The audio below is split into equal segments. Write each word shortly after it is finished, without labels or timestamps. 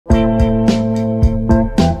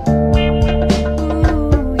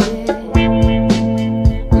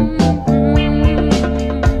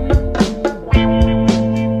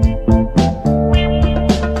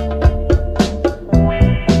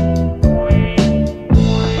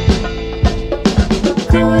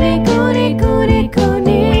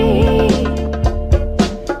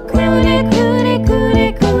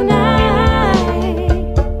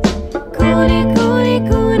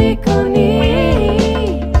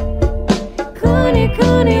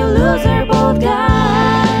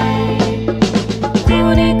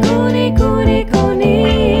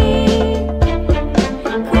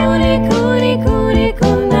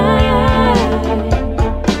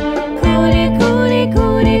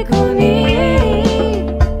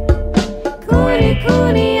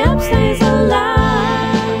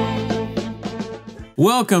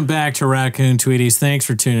Welcome back to Raccoon Tweeties. Thanks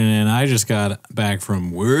for tuning in. I just got back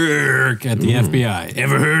from work at the FBI.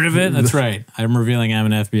 Ever heard of it? That's right. I'm revealing I'm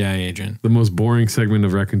an FBI agent. The most boring segment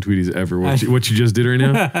of Raccoon Tweeties ever. What you just did right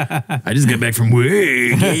now? I just got back from work.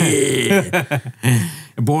 Yeah.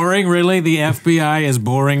 Boring? Really? The FBI is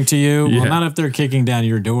boring to you? Yeah. Well, not if they're kicking down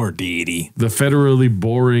your door, deity. The federally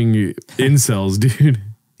boring incels, dude.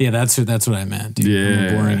 Yeah, that's what I meant, dude. Yeah.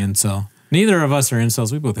 I'm a boring incel. Neither of us are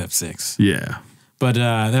incels. We both have 6. Yeah. But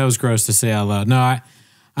that was gross to say out loud. No,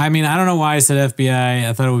 I mean, I don't know why I said FBI.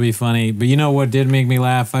 I thought it would be funny. But you know what did make me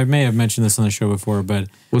laugh? I may have mentioned this on the show before, but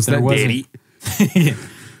what's that, daddy?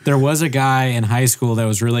 There was a guy in high school that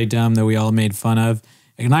was really dumb that we all made fun of.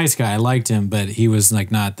 A nice guy. I liked him, but he was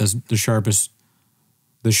like not the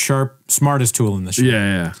smartest tool in the shop.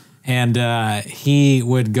 Yeah. And he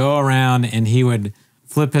would go around and he would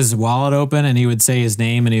flip his wallet open and he would say his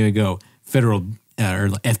name and he would go, federal or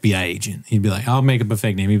FBI agent. He'd be like, I'll make up a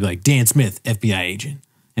fake name. He'd be like, Dan Smith, FBI agent,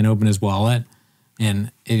 and open his wallet.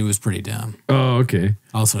 And it was pretty dumb. Oh, okay.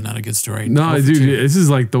 Also not a good story. No, dude, this is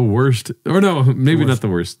like the worst. Or no, maybe not the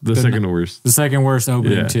worst. The second worst. The second worst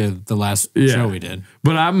opening to the last show we did.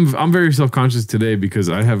 But I'm very self-conscious today because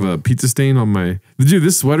I have a pizza stain on my... Dude,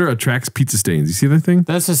 this sweater attracts pizza stains. You see that thing?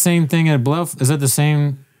 That's the same thing at Bluff. Is that the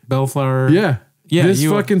same Bellflower? Yeah. Yeah. This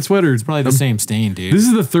fucking sweater. It's probably the same stain, dude. This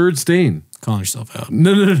is the 3rd stain. Calling yourself out.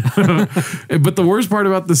 No. But the worst part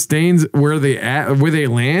about the stains where they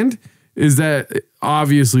land is that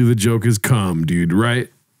obviously the joke is cum, dude, right?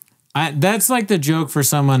 That's like the joke for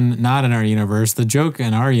someone not in our universe. The joke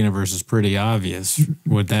in our universe is pretty obvious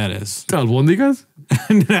what that is. Albondigas?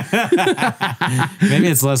 Maybe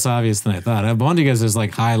it's less obvious than I thought. Albondigas is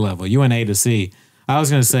like high level. You went A to C. I was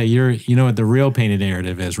going to say, you know what the real painted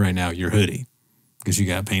narrative is right now? Your hoodie. Because you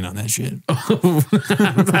got paint on that shit.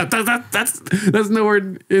 That's nowhere.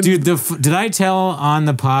 Dude, did I tell on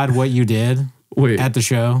the pod what you did at the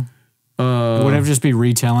show? Would it just be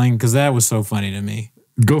retelling? Because that was so funny to me.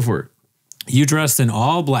 Go for it. You dressed in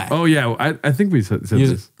all black. Oh, yeah. I think we said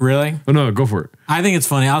this. Really? Oh, no. Go for it. I think it's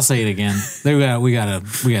funny. I'll say it again. We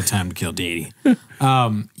got time to kill deity.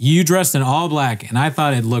 You dressed in all black, and I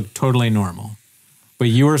thought it looked totally normal. But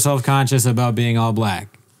you were self-conscious about being all black.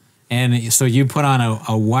 And so you put on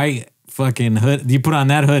a white fucking hood. You put on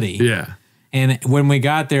that hoodie. Yeah. And when we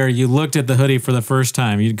got there, you looked at the hoodie for the first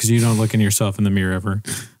time because you don't look in yourself in the mirror ever.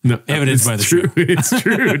 No, evidenced by the show. True. It's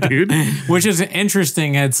true, dude. Which is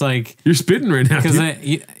interesting. It's like you're spitting right now. Because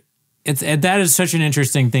that is such an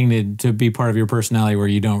interesting thing to be part of your personality where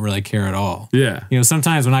you don't really care at all. Yeah. You know,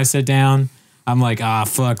 sometimes when I sit down, I'm like,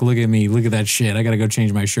 fuck, look at me. Look at that shit. I got to go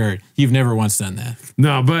change my shirt. You've never once done that.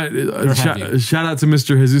 No, but shout out to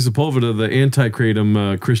Mr. Jesus Sepulveda, the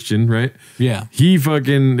anti-kratom Christian, right? Yeah. He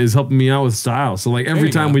fucking is helping me out with style. So like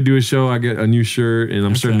every time we do a show, I get a new shirt and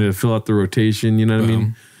I'm starting to fill out the rotation. You know what I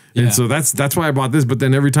mean? Yeah. And so that's why I bought this. But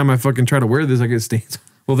then every time I fucking try to wear this, I get stains.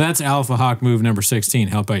 Well, that's Alpha Hawk move number 16.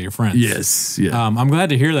 Help out your friends. Yes. Yeah. I'm glad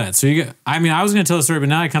to hear that. So I was going to tell a story, but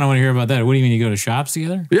now I kind of want to hear about that. What do you mean you go to shops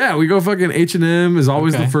together? Yeah, we go fucking H&M is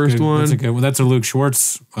always the first one. That's a good one. That's a Luke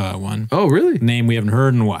Schwartz one. Oh, really? Name we haven't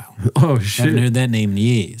heard in a while. Oh, shit. Haven't heard that name in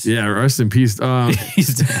years. Yeah, rest in peace.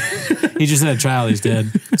 He's dead. He just had a child. He's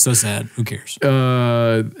dead. So sad. Who cares?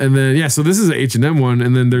 And then, so this is an H&M one.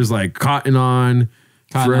 And then there's like Cotton On,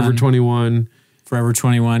 Forever 21. Forever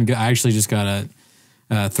 21. I actually just got a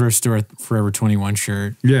thrift store Forever 21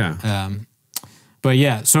 shirt. Yeah. But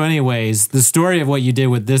yeah, so anyways, the story of what you did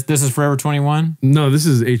with this is Forever 21? No, this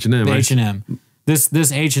is H&M. H&M.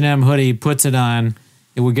 This H&M hoodie, puts it on,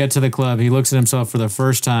 it would get to the club, he looks at himself for the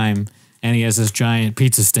first time, and he has this giant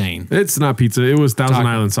pizza stain. It's not pizza, it was Thousand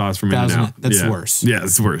Island sauce from In-N-Out. That's worse. Yeah,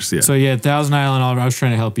 it's worse, yeah. So yeah, Thousand Island, I was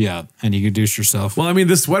trying to help you out, and you could douche yourself. Well, I mean,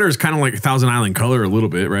 this sweater is kind of like Thousand Island color a little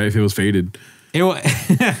bit, right, if it was faded. So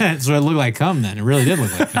it looked like cum then. It really did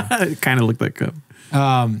look like cum. It kind of looked like cum.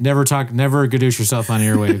 Never gadoosh yourself on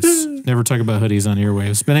airwaves. Never talk about hoodies on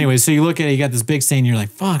airwaves. But anyway, so you look at it, you got this big stain, you're like,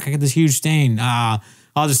 fuck, I got this huge stain. I'll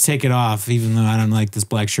just take it off, even though I don't like this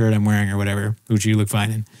black shirt I'm wearing or whatever, which you look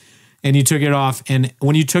fine in. And you took it off, and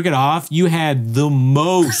when you took it off, you had the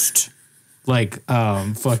most like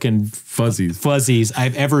fucking fuzzies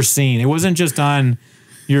I've ever seen. It wasn't just on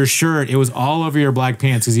your shirt, it was all over your black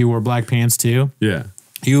pants because you wore black pants too. Yeah.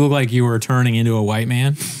 You look like you were turning into a white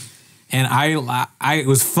man. And it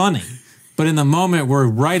was funny. But in the moment, we're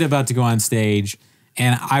right about to go on stage,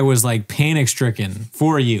 and I was like panic stricken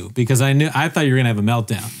for you because I thought you were going to have a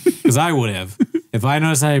meltdown because I would have. If I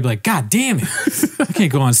noticed that, I'd be like, God damn it. I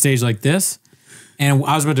can't go on stage like this. And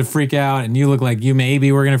I was about to freak out, and you look like you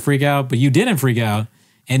maybe were going to freak out, but you didn't freak out.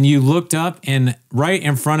 and you looked up, and right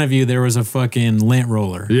in front of you there was a fucking lint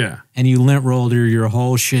roller. Yeah. And you lint rolled your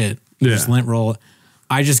whole shit. You Yeah. just lint roll.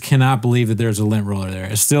 I just cannot believe that there's a lint roller there.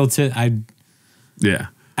 It's still Yeah.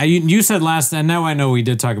 You said last, and now I know we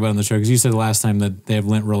did talk about it on the show because you said last time that they have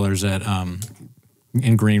lint rollers at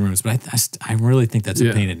in green rooms, but I really think that's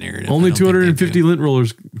a painted narrative. Only 250 lint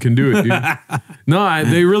rollers can do it, dude. No,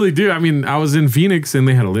 they really do. I mean, I was in Phoenix and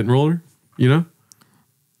they had a lint roller, you know?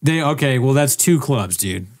 Okay, well, that's 2 clubs,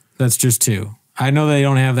 dude. That's just 2. I know they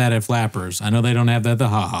don't have that at Flappers. I know they don't have that at the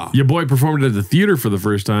Ha Ha. Your boy performed at the theater for the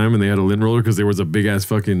first time and they had a lint roller because there was a big ass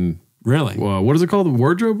fucking. Really? What is it called? The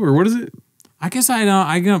wardrobe? Or what is it? I guess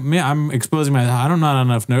I'm exposing I don't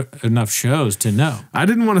know enough shows to know. I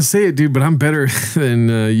didn't want to say it, dude, but I'm better than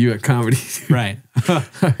you at comedy. Right.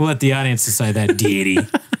 We'll let the audience decide that, deity.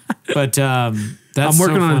 But that's I'm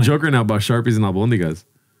working so on funny. a joke right now about Sharpies and Albondigas.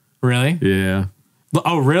 Really? Yeah.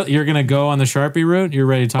 Oh, really? You're gonna go on the Sharpie route? You're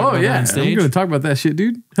ready to talk about that on stage? I'm going to talk about that shit,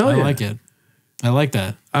 dude. Hell I yeah. like it. I like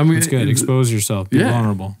that. I mean, it's good. Expose yourself. Be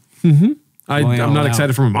vulnerable. I'm not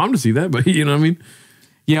excited for my mom to see that, but you know what I mean?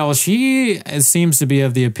 Yeah, well, she seems to be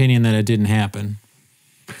of the opinion that it didn't happen.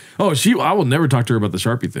 Oh, I will never talk to her about the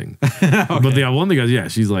Sharpie thing. Okay. But the Albondigas, yeah,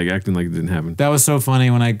 she's like acting like it didn't happen. That was so funny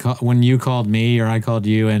when you called me or I called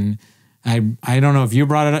you, and I don't know if you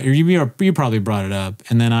brought it up or you probably brought it up,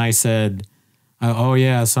 and then I said, oh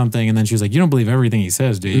yeah, something, and then she was like, you don't believe everything he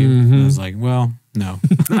says, do you? And I was like, well, no.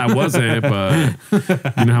 I wasn't, but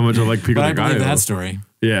you know how much I like Pico de But I believe Gallo. that story.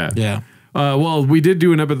 Yeah. Yeah. Well, we did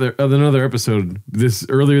do another episode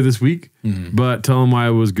earlier this week, but tell them why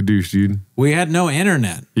it was gadoosh, dude. We had no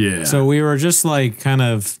internet. Yeah. So we were just like kind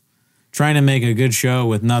of trying to make a good show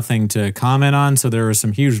with nothing to comment on. So there were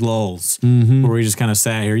some huge lulls where we just kind of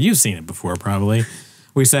sat here. You've seen it before, probably.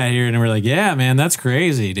 We sat here and we're like, yeah, man, that's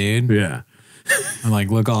crazy, dude. Yeah. And like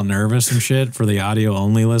look all nervous and shit for the audio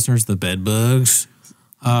only listeners, the bed bugs.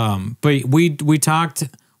 But we talked.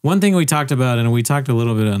 One thing we talked about, and we talked a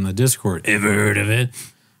little bit on the Discord. Ever heard of it?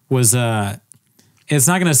 Was it's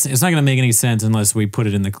not gonna make any sense unless we put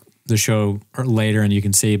it in the show later and you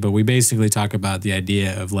can see. But we basically talk about the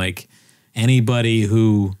idea of like anybody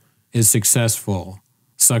who is successful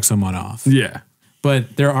suck someone off. Yeah.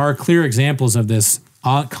 But there are clear examples of this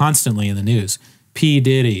constantly in the news. P.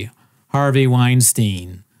 Diddy, Harvey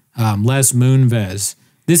Weinstein, Les Moonves.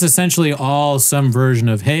 This essentially all some version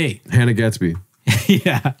of hey, Hannah Gatsby.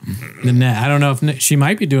 yeah, the net. I don't know if she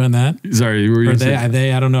might be doing that. Sorry, you were Or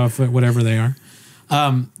they. I don't know if whatever they are.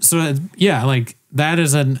 So yeah, like that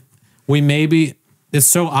is it's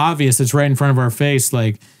so obvious. It's right in front of our face.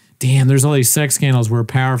 Like, damn, there's all these sex scandals where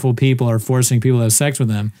powerful people are forcing people to have sex with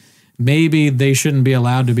them. Maybe they shouldn't be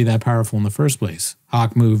allowed to be that powerful in the first place.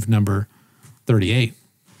 Hawk move number 38.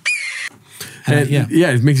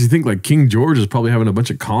 Yeah, it makes you think like King George is probably having a bunch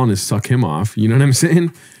of colonists suck him off. You know what I'm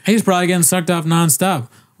saying? He's probably getting sucked off nonstop.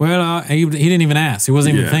 Well, he didn't even ask. It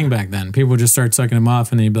wasn't even a thing back then. People would just start sucking him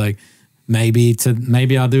off, and he'd be like, maybe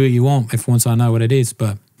I'll do what you want if once I know what it is.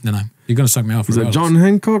 But you're gonna suck me off. Is that John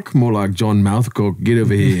Hancock? More like John Mouthcock. Get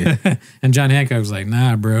over here. And John Hancock was like,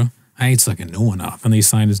 nah, bro. I ain't sucking no one off. And he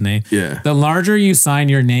signed his name. Yeah. The larger you sign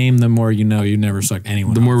your name, the more you know you never sucked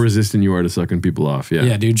anyone The off. more resistant you are to sucking people off. Yeah.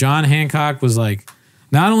 Yeah, dude. John Hancock was like,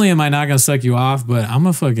 not only am I not going to suck you off, but I'm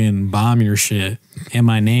going to fucking bomb your shit. And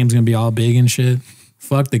my name's going to be all big and shit.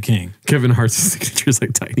 Fuck the king. Kevin Hart's signature is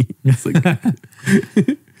like tiny. It's like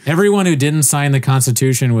Everyone who didn't sign the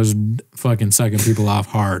Constitution was fucking sucking people off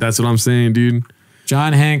hard. That's what I'm saying, dude.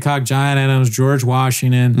 John Hancock, John Adams, George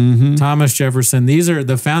Washington, Thomas Jefferson. These are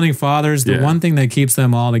the founding fathers. The one thing that keeps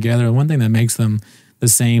them all together, the one thing that makes them the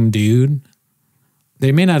same dude,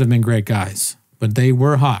 they may not have been great guys, but they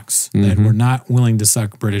were hawks that were not willing to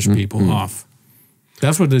suck British people off.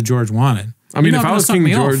 That's what the George wanted. I mean, if I was King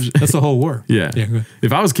George, that's the whole war. Yeah.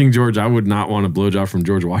 If I was King George, I would not want a blowjob from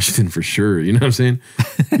George Washington for sure. You know what I'm saying?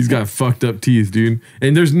 He's got fucked up teeth, dude.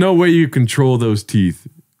 And there's no way you control those teeth.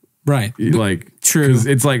 Right. Like, true. Because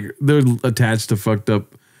it's like they're attached to fucked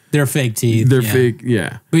up. They're fake teeth. They're fake.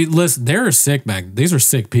 Yeah. But listen, they were sick these are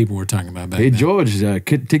sick people we're talking about back then. Hey, George,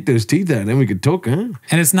 take those teeth out, then we could talk, huh?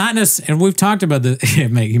 And it's not necessarily, and we've talked about he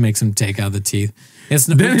makes him take out the teeth. It's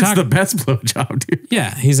the best blowjob, dude.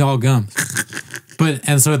 Yeah, he's all gums.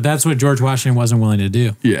 And so that's what George Washington wasn't willing to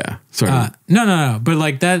do. Yeah. Sorry. No. But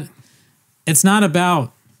like that, it's not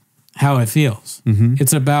about how it feels.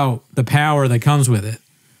 It's about the power that comes with it.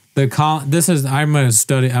 I'm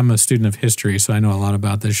a student of history, so I know a lot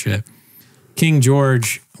about this shit. King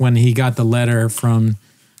George, when he got the letter from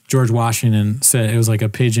George Washington, said it was like a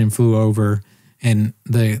pigeon flew over, and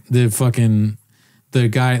the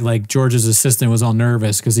guy, like George's assistant, was all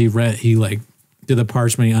nervous because he did the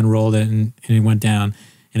parchment, he unrolled it, and he went down,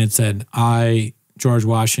 and it said, "I, George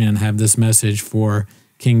Washington, have this message for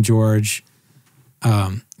King George.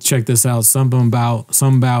 Check this out. Something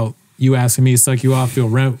about you asking me to suck you off feel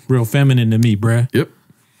real feminine to me, bruh." Yep.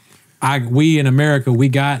 We in America, we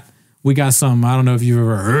got something. I don't know if you've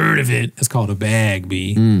ever heard of it. It's called a bag,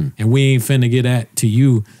 B. And we ain't finna get that to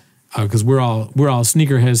you, because we're all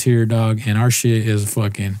sneakerheads here, dog, and our shit is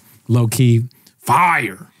fucking low key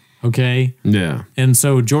fire. Okay. Yeah. And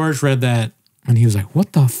so George read that, and he was like,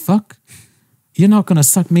 "What the fuck? You're not gonna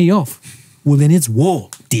suck me off? Well, then it's war,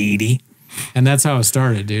 Dee." And that's how it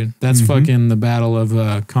started, dude. That's fucking the Battle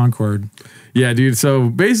of Concord. Yeah, dude. So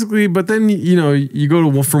basically, but then, you know, you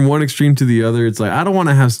go from one extreme to the other. It's like, I don't want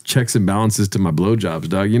to have checks and balances to my blowjobs,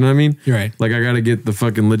 dog. You know what I mean? You're right. Like, I got to get the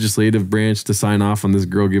fucking legislative branch to sign off on this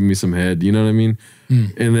girl giving me some head. You know what I mean?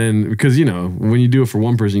 And then, because, you know, when you do it for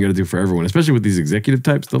one person, you got to do it for everyone. Especially with these executive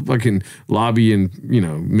types, they'll fucking lobby and, you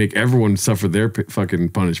know, make everyone suffer their fucking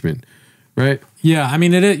punishment. Right? Yeah, I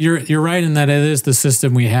mean, you're right in that it is the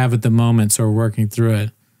system we have at the moment, so we're working through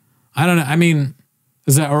it. I don't know. I mean,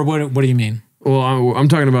 is that, or what do you mean? Well, I'm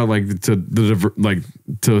talking about like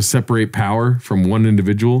to separate power from one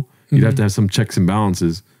individual, you'd have to have some checks and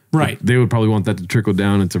balances. Right. They would probably want that to trickle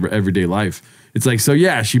down into everyday life. It's like, so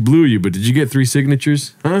yeah, she blew you, but did you get 3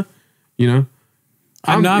 signatures? Huh? You know?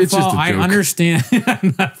 It's just a joke. I understand.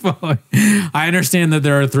 I'm not following. I understand that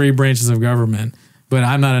there are 3 branches of government, but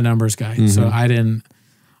I'm not a numbers guy, so I didn't.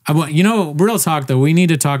 You know, real talk though, we need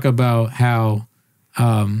to talk about how,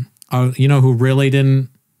 you know, who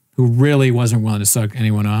really wasn't willing to suck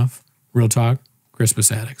anyone off. Real talk, Crispus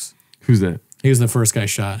Attucks. Who's that? He was the first guy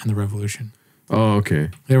shot in the Revolution. Oh, okay.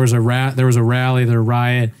 There was a rally, the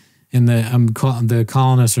riot, and the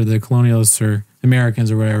colonists or the colonialists or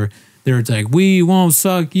Americans or whatever. They were like, "We won't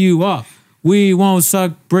suck you off. We won't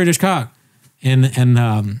suck British cock." And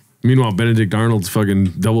meanwhile, Benedict Arnold's fucking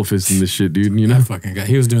double fisting this shit, dude. You know, that fucking guy.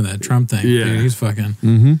 He was doing that Trump thing. Yeah, dude. He's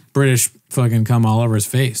fucking British fucking cum all over his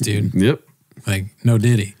face, dude. Yep. Like no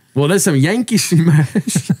diddy. Well, there's some Yankee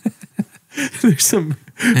smash. There's some.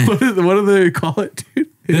 What do they call it, dude?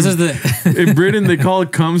 This is the in Britain they call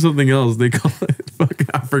it cum something else. They call it fuck.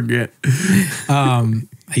 I forget.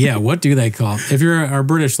 Yeah, what do they call it? If you're our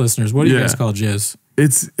British listeners, what do you guys call jizz?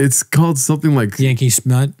 It's called something like Yankee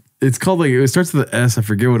smut. It's called like it starts with the S. I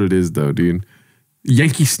forget what it is though, dude.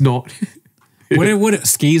 Yankee snot. What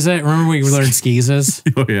skeeza? Remember we learned skeezas?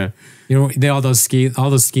 Oh yeah. You know, all those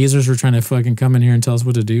skeezers were trying to fucking come in here and tell us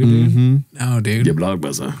what to do, dude. No, dude. Your blog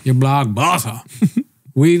buzzer. Your blog buzzer.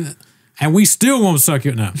 we still won't suck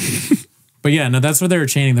you. No. But yeah, no, that's what they were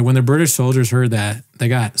chanting. That when the British soldiers heard that, they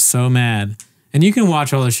got so mad. And you can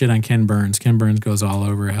watch all this shit on Ken Burns. Ken Burns goes all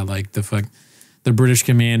over how like the British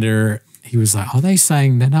commander, he was like, "Are they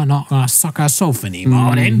saying they're not gonna suck us off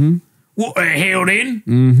anymore then? What the hell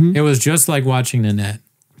then?" It was just like watching the net.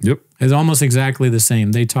 Yep. It's almost exactly the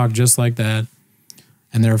same. They talk just like that.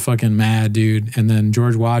 And they're fucking mad, dude. And then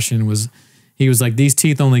George Washington was like, "These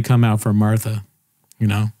teeth only come out for Martha. You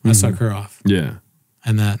know, I suck her off." Yeah.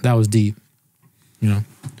 And that was deep. You know.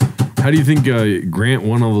 How do you think Grant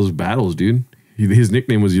won all those battles, dude? His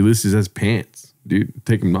nickname was Ulysses S. Pants. Dude,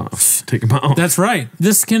 take him off. Take him out. That's right.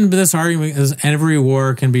 This argument is every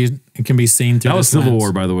war can be seen through. That was Civil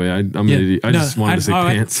War, by the way. I'm an idiot. I just wanted to say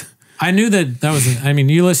pants. I knew that was. I mean,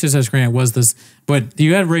 Ulysses S. Grant was this, but you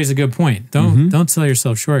got to raise a good point. Don't sell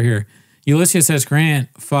yourself short here. Ulysses S. Grant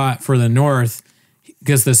fought for the North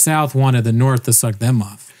because the South wanted the North to suck them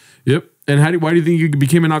off. Yep. And why do you think he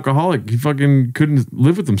became an alcoholic? He fucking couldn't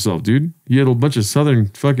live with himself, dude. He had a bunch of Southern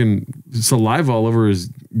fucking saliva all over his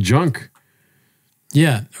junk.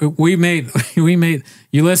 Yeah, we made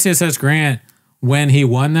Ulysses S. Grant when he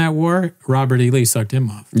won that war. Robert E. Lee sucked him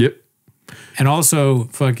off. Yep. And also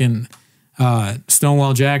fucking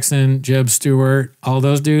Stonewall Jackson, Jeb Stuart, all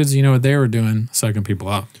those dudes. You know what they were doing? Sucking people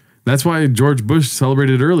off. That's why George Bush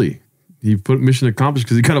celebrated early. He put mission accomplished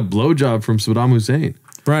because he got a blowjob from Saddam Hussein.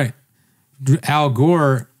 Right. Al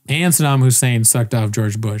Gore and Saddam Hussein sucked off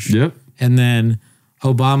George Bush. Yep. And then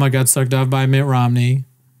Obama got sucked off by Mitt Romney,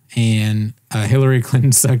 and Hillary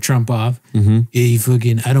Clinton sucked Trump off. Hey,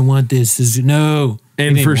 fucking, I don't want this. No.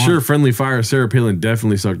 And for sure, friendly fire, Sarah Palin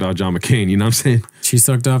definitely sucked off John McCain. You know what I'm saying? She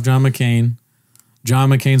sucked off John McCain. John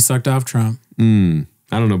McCain sucked off Trump. I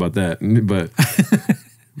don't know about that, but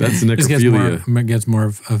that's necrophilia. It gets more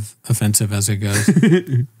offensive as it goes.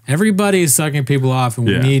 Everybody is sucking people off, and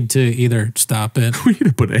we need to either stop it. We need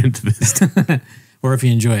to put an end to this. Or if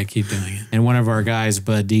you enjoy it, keep doing it. And one of our guys,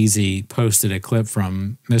 Bud Deasy, posted a clip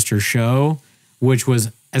from Mr. Show, which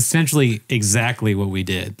was essentially exactly what we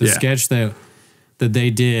did. The sketch that that they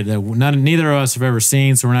did that neither of us have ever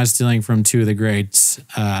seen, so we're not stealing from two of the greats.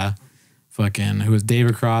 Who was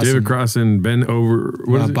David Cross? David Cross and Ben Over.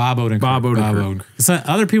 What is it? Bob Odenkirk. Bob Odenkirk.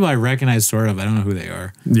 Other people I recognize, sort of. I don't know who they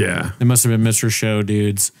are. Yeah. They must have been Mr. Show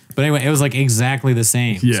dudes. But anyway, it was like exactly the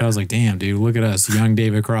same. Yeah. So I was like, damn, dude, look at us. Young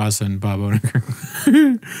David Cross and Bob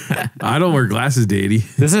Odenkirk. I don't wear glasses, Daddy.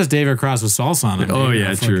 This has David Cross with salsa on it. Oh,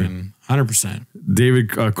 yeah, true. 100%. David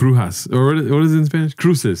Crujas. Or what is it in Spanish?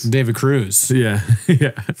 Cruces. David Cruz. Yeah.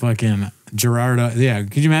 Yeah. Fucking Gerardo. Yeah.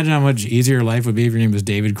 Could you imagine how much easier life would be if your name was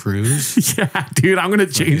David Cruz? Yeah, dude. I'm going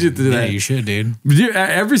to change it to that. Yeah, you should, dude. Dude,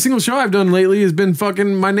 every single show I've done lately has been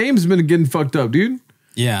fucking, my name's been getting fucked up, dude.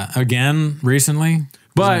 Yeah. Again, recently.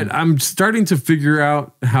 But I'm starting to figure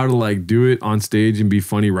out how to like do it on stage and be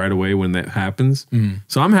funny right away when that happens.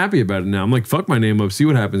 So I'm happy about it now. I'm like, fuck my name up. See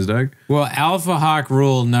what happens, dog. Well, Alpha Hawk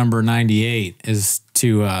rule number 98 is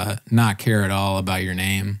to not care at all about your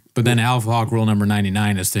name. But then Alpha Hawk rule number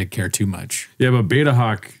 99 is to care too much. Yeah, but Beta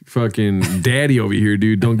Hawk, fucking daddy over here,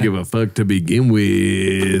 dude, don't give a fuck to begin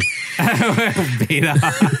with. Beta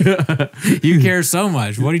Hawk. You care so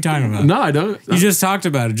much. What are you talking about? No, I don't. You just talked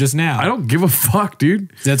about it just now. I don't give a fuck,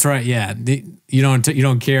 dude. That's right. Yeah. You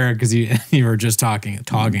don't care because you were just talking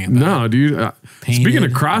about No, dude. Speaking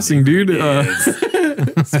of crossing, dude.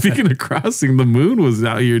 Speaking of crossing, the moon was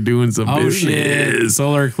out here doing some business. Shit.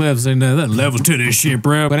 Solar eclipse. And that level to this shit,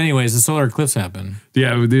 bro. But anyways, the solar eclipse happened.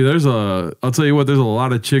 Yeah, dude, I'll tell you what, there's a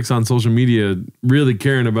lot of chicks on social media really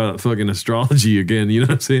caring about fucking astrology again. You know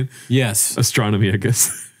what I'm saying? Yes. Astronomy, I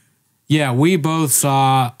guess. Yeah, we both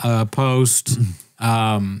saw a post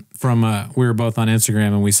we were both on Instagram,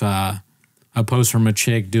 and we saw a post from a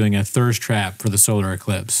chick doing a thirst trap for the solar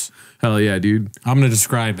eclipse. Hell yeah, dude. I'm going to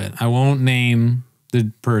describe it. I won't name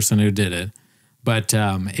the person who did it, but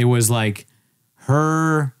it was like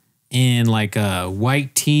her in like a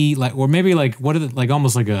white tee, like, or maybe like, what is it, like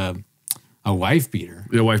almost like a wife beater.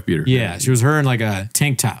 Yeah, wife beater. Yeah, she was her in like a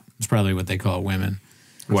tank top. It's probably what they call women.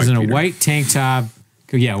 She was in a white tank top.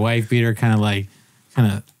 Yeah, wife beater, kind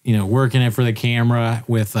of, working it for the camera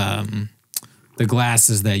with the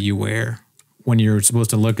glasses that you wear when you're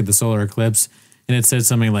supposed to look at the solar eclipse. And it said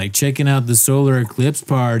something like, checking out the solar eclipse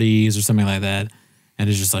parties or something like that. And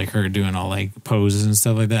it's just like her doing all like poses and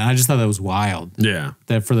stuff like that. I just thought that was wild. Yeah.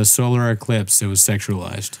 That for the solar eclipse, it was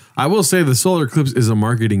sexualized. I will say the solar eclipse is a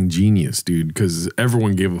marketing genius, dude, because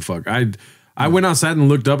everyone gave a fuck. I went outside and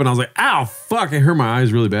looked up and I was like, ow, fuck, it hurt my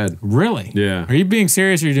eyes really bad. Really? Yeah. Are you being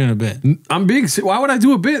serious or are you doing a bit? I'm being serious. Why would I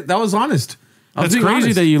do a bit? That was honest. That's crazy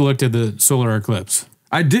honest. That you looked at the solar eclipse.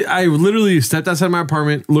 I did. I literally stepped outside my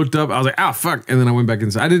apartment, looked up. I was like, "Ah, fuck!" And then I went back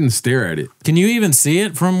inside. I didn't stare at it. Can you even see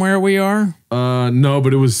it from where we are? No,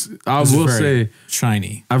 but it was. I will say,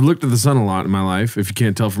 shiny. I've looked at the sun a lot in my life. If you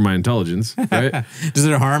can't tell from my intelligence, right? Does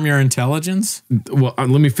it harm your intelligence? Well, let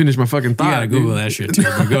me finish my fucking thought. You gotta Google that shit too.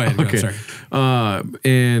 Go ahead. Okay. Sorry.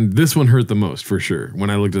 And this one hurt the most for sure when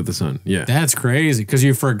I looked at the sun. Yeah, that's crazy because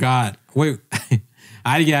you forgot. Wait,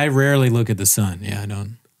 I rarely look at the sun. Yeah, I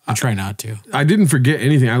don't. I try not to. I didn't forget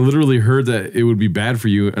anything. I literally heard that it would be bad for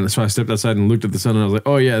you. And so I stepped outside and looked at the sun and I was like,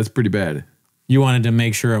 oh yeah, that's pretty bad. You wanted to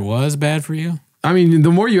make sure it was bad for you? I mean, the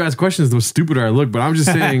more you ask questions, the stupider I look. But I'm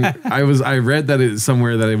just saying, I read that it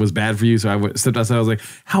somewhere that it was bad for you. So I stepped outside. I was like,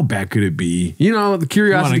 how bad could it be? You know, the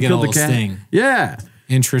curiosity killed the cat. Sting. Yeah.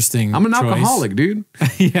 Interesting. I'm an alcoholic, dude.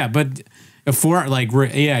 Yeah, but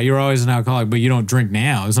you're always an alcoholic, but you don't drink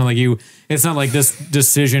now. It's not like this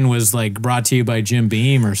decision was like brought to you by Jim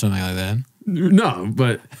Beam or something like that. No,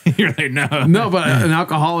 but you're like, no, but an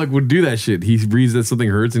alcoholic would do that shit. He reads that something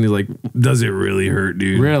hurts and he's like, does it really hurt,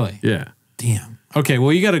 dude? Really? Yeah. Damn. Okay.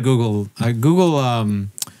 Well, you got to Google,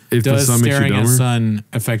 if does staring at the sun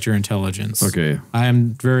affect your intelligence? Okay. I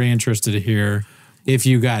am very interested to hear if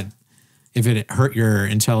it hurt your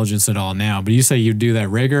intelligence at all now. But you say you do that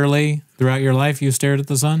regularly throughout your life? You stared at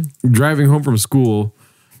the sun? Driving home from school,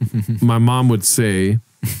 my mom would say...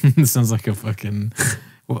 It sounds like a fucking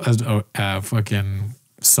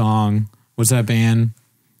song. What's that band?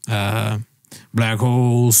 Black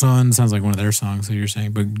Hole Sun. Sounds like one of their songs that you're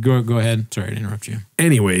saying. But go ahead. Sorry to interrupt you.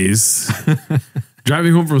 Anyways,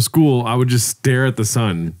 driving home from school, I would just stare at the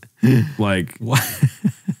sun. Like... What?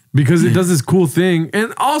 Because it does this cool thing.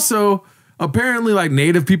 And also... Apparently, like,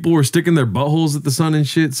 native people were sticking their buttholes at the sun and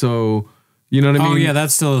shit. So, you know what I mean? Oh, yeah,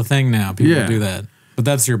 that's still a thing now. People do that. But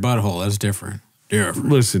that's your butthole. That's different.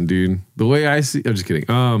 Listen, dude. The way I see... I'm just kidding.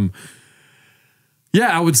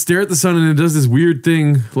 Yeah, I would stare at the sun and it does this weird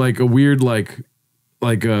thing, like a weird, like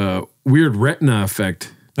a weird retina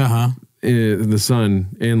effect. Uh-huh. the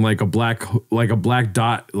sun, and like a black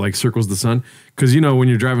dot like circles the sun. Because you know when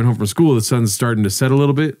you're driving home from school, the sun's starting to set a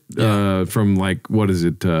little bit from like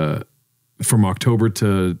from October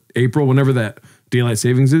to April, whenever that daylight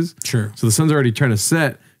savings is. Sure. So the sun's already trying to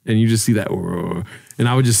set, and you just see that, and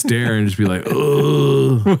I would just stare and just be like,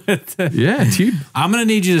 oh, yeah, dude. I'm gonna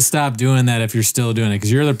need you to stop doing that if you're still doing it,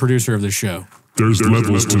 because you're the producer of the show. There's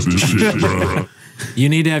levels to this shit, bro. You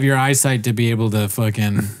need to have your eyesight to be able to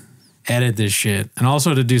fucking edit this shit, and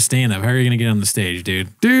also to do stand up. How are you gonna get on the stage, dude?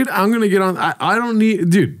 Dude, I'm gonna get on. I don't need,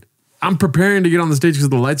 dude. I'm preparing to get on the stage because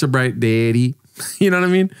the lights are bright, daddy. You know what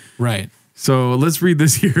I mean? Right. So let's read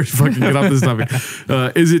this here. Fucking get off this topic.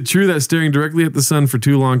 Is it true that staring directly at the sun for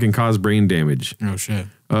too long can cause brain damage? Oh shit.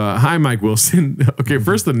 Hi, Mike Wilson. Okay,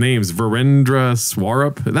 first the names. Virendra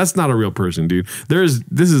Swarup. That's not a real person, dude.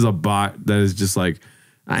 This is a bot that is just like,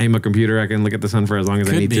 I am a computer. I can look at the sun for as long as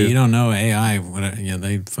I need to. You don't know AI.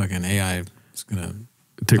 They fucking AI is gonna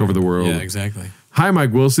take over the world. Yeah, exactly. Hi,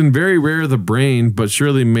 Mike Wilson. Very rare the brain, but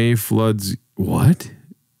surely may floods. What?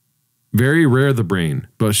 Very rare the brain,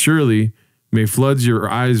 but surely may floods your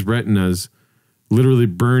eyes' retinas, literally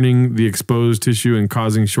burning the exposed tissue and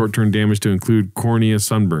causing short-term damage to include cornea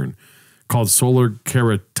sunburn, called solar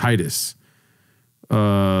keratitis.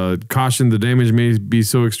 Caution, the damage may be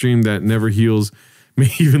so extreme that never heals,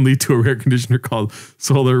 may even lead to a rare condition called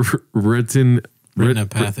solar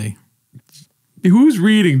retinopathy. Who's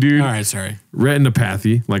reading, dude? All right, sorry.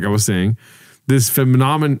 Retinopathy, like I was saying. This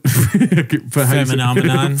phenomenon. Phenomenon.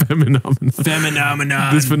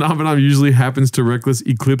 This phenomenon usually happens to reckless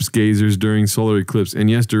eclipse gazers during solar eclipse. And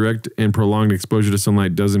yes, direct and prolonged exposure to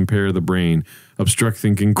sunlight does impair the brain, obstruct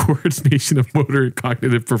thinking, coordination of motor and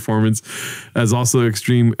cognitive performance, as also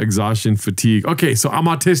extreme exhaustion, fatigue. Okay, so I'm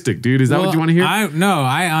autistic, dude. Is that what you want to hear?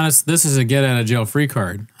 This is a get out of jail free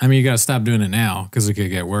card. I mean, you got to stop doing it now because it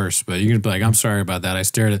could get worse. But you can be like, I'm sorry about that. I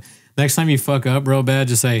stared at. Next time you fuck up real bad,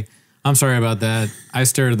 just say, I'm sorry about that. I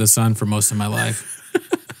stared at the sun for most of my life,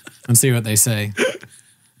 and see what they say.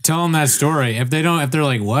 Tell them that story. If they're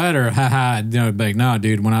like, what, or haha, be like, no,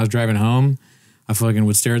 dude, when I was driving home, I fucking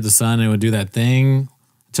would stare at the sun and it would do that thing.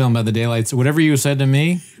 Tell them about the daylights. Whatever you said to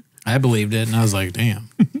me, I believed it. And I was like, damn.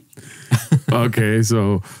 Okay.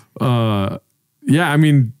 So, yeah, I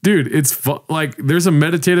mean, dude, it's like, there's a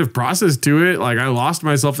meditative process to it. Like I lost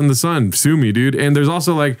myself in the sun. Sue me, dude. And there's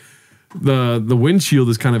also like, the windshield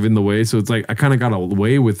is kind of in the way, so it's like I kind of got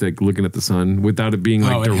away with it looking at the sun without it being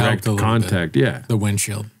like direct contact. Yeah, the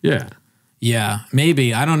windshield. Yeah,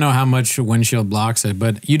 maybe. I don't know how much windshield blocks it,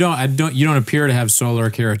 but you don't appear to have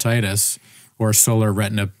solar keratitis or solar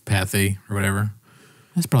retinopathy or whatever.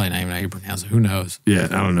 That's probably not even how you pronounce it. Who knows? Yeah,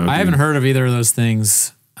 I don't know. I haven't heard of either of those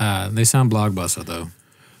things. They sound blockbuster though.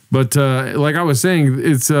 But like I was saying,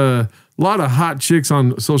 it's a lot of hot chicks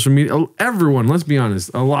on social media. Everyone, let's be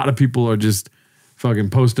honest, a lot of people are just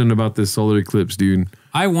fucking posting about this solar eclipse, dude.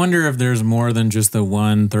 I wonder if there's more than just the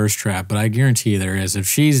one thirst trap, but I guarantee there is. If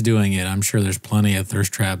she's doing it, I'm sure there's plenty of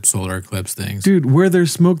thirst trap solar eclipse things. Dude, where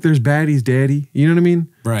there's smoke, there's baddies, daddy. You know what I mean?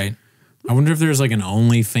 Right. I wonder if there's like an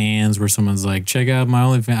OnlyFans where someone's like, check out my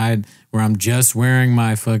OnlyFans, where I'm just wearing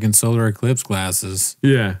my fucking solar eclipse glasses.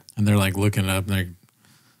 Yeah. And they're like looking up, like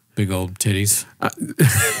big old titties.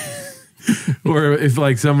 Or if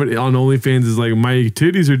like somebody on OnlyFans is like, my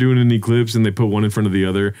titties are doing an eclipse, and they put one in front of the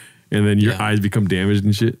other, and then your eyes become damaged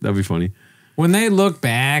and shit. That'd be funny. When they look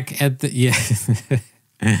back at the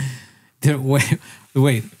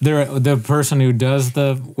the person who does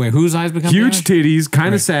whose eyes become huge damaged? titties,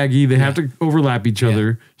 kind of saggy. They have to overlap each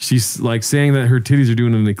other. She's like saying that her titties are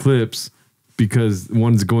doing an eclipse because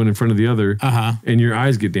one's going in front of the other, and your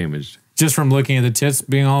eyes get damaged just from looking at the tits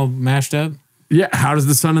being all mashed up. Yeah, how does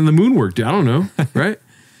the sun and the moon work? I don't know, right?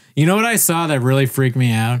 You know what I saw that really freaked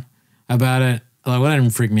me out about it? Well, it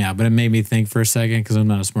didn't freak me out, but it made me think for a second because I'm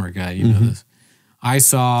not a smart guy. You know this. I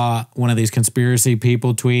saw one of these conspiracy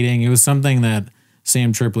people tweeting. It was something that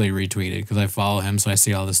Sam Tripoli retweeted because I follow him, so I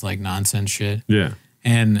see all this like nonsense shit. Yeah.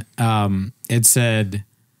 And it said,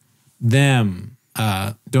 don't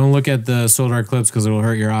look at the solar eclipse because it will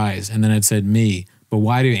hurt your eyes. And then it said, me, but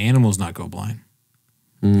why do animals not go blind?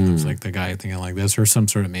 It was like the guy thinking like this or some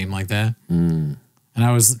sort of meme like that. And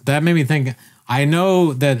that made me think, I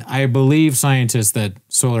know that I believe scientists that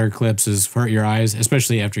solar eclipses hurt your eyes,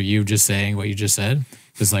 especially after you just saying what you just said.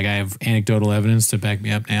 It's like I have anecdotal evidence to back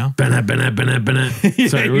me up now. Sorry,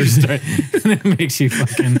 it makes you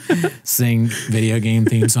fucking sing video game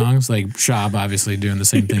theme songs. Like Shab obviously doing the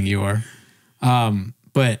same thing you are.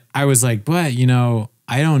 But I was like, I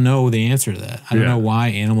don't know the answer to that. I don't know why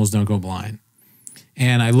animals don't go blind.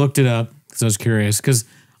 And I looked it up because I was curious. Because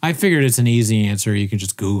I figured it's an easy answer. You can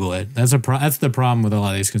just Google it. That's the problem with a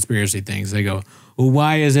lot of these conspiracy things. They go, well,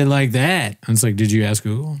 why is it like that? And it's like, did you ask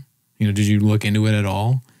Google? You know, did you look into it at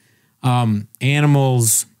all?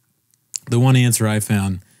 Animals, the one answer I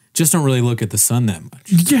found, just don't really look at the sun that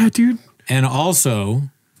much. Yeah, dude. And also,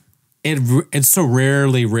 it so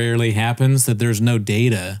rarely happens that there's no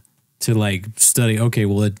data to like study. Okay,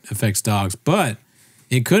 well, it affects dogs, but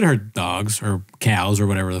it could hurt dogs or cows or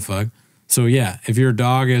whatever the fuck. So yeah, if your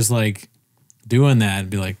dog is like doing that,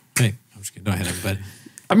 be like, hey, I'm just kidding, don't hit him. But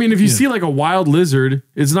I mean, if you see like a wild lizard,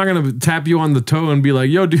 it's not going to tap you on the toe and be like,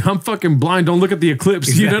 yo, dude, I'm fucking blind. Don't look at the eclipse.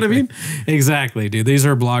 Exactly. You know what I mean? Exactly, dude. These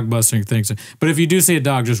are blockbusting things. But if you do see a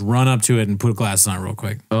dog, just run up to it and put glasses on real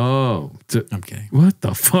quick. Oh. I'm kidding. What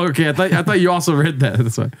the fuck? Okay, I thought you also read that.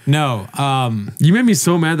 That's why. No. You made me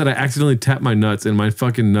so mad that I accidentally tapped my nuts and my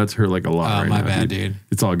fucking nuts hurt like a lot right my now. bad, dude.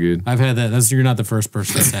 It's all good. I've had that. You're not the first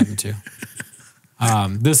person that's happened to.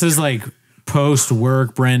 This is like post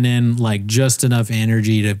work, Brendan, like just enough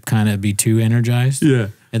energy to kind of be too energized. Yeah.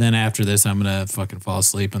 And then after this, I'm going to fucking fall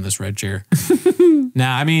asleep on this red chair.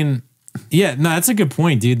 Now, I mean, yeah, no, that's a good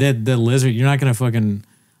point, dude. The lizard, you're not going to fucking,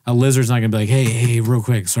 a lizard's not going to be like, hey, real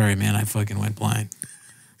quick. Sorry, man, I fucking went blind.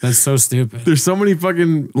 That's so stupid. There's so many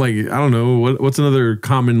fucking, like, I don't know, what's another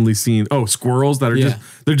commonly seen? Oh, squirrels that are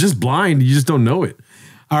they're just blind. You just don't know it.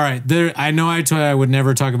 All right, I know I told you I would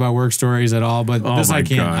never talk about work stories at all, but this I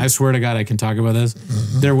can. God. I swear to God, I can talk about this.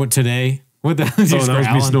 Today? What the? Oh, that was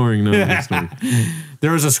me snoring. No, I was snoring.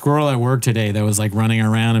 There was a squirrel at work today that was like running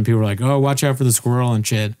around, and people were like, "Oh, watch out for the squirrel and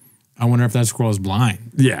shit." I wonder if that squirrel is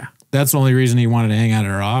blind. Yeah, that's the only reason he wanted to hang out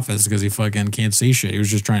at our office because he fucking can't see shit. He was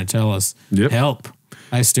just trying to tell us, "Help!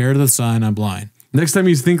 I stare at the sun. I'm blind." Next time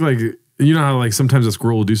you think like, you know how like sometimes a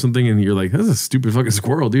squirrel will do something, and you're like, "That's a stupid fucking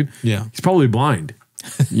squirrel, dude." Yeah, he's probably blind.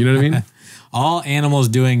 You know what I mean? All animals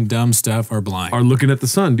doing dumb stuff are blind. Are looking at the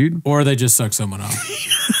sun, dude. Or they just suck someone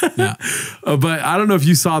off. Yeah. But I don't know if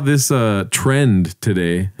you saw this trend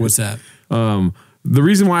today. What's that? The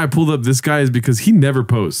reason why I pulled up this guy is because he never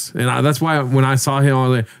posts. And that's why when I saw him, I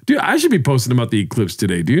was like, dude, I should be posting about the eclipse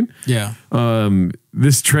today, dude. Yeah.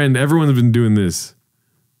 This trend, everyone's been doing this.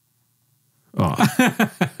 Oh.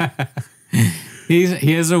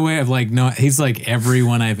 He has a way of like, no, he's like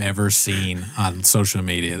everyone I've ever seen on social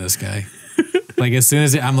media, this guy. Like as soon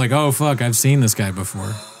as I'm like, oh fuck, I've seen this guy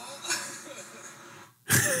before.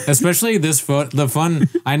 Especially this the fun,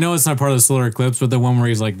 I know it's not part of the solar eclipse, but the one where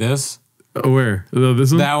he's like this. Where?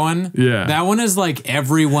 This one? That one? Yeah. That one is like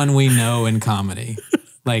everyone we know in comedy.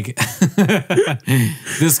 Like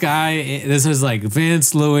this guy, this is like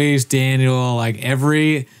Vince, Luis, Daniel, like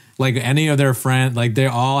any of their friends, like they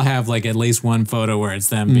all have like at least one photo where it's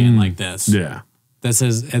them being like this. Yeah.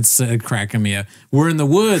 It's cracking me up. We're in the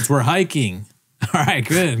woods. We're hiking. All right,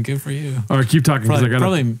 good for you. All right, keep talking.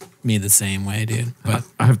 Probably me the same way, dude. But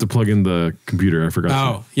I have to plug in the computer. I forgot.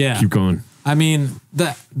 Oh, yeah. Keep going. I mean,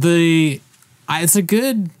 it's a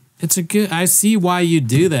good. I see why you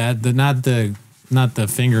do that. Not the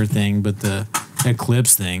finger thing, but the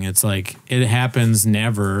eclipse thing. It's like it happens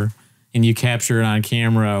never. And you capture it on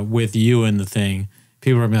camera with you in the thing,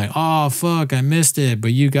 people are gonna be like, "Oh fuck, I missed it,"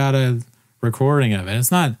 but you got a recording of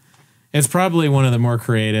it. It's probably one of the more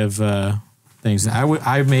creative things.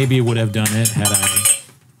 I maybe would have done it had I.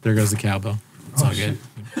 There goes the cowbell. It's all good.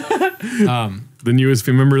 The newest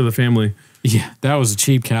member of the family. Yeah, that was a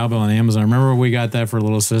cheap cowbell on Amazon. Remember when we got that for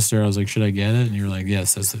little sister? I was like, "Should I get it?" And you were like,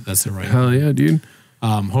 "Yes, that's the right." Hell yeah, dude.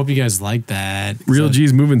 Hope you guys like that. Real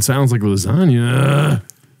G's moving sounds like lasagna.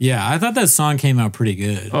 Yeah, I thought that song came out pretty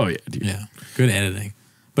good. Oh, yeah, dude. Yeah, good editing.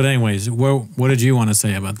 But anyways, what did you want to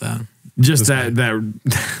say about that? Just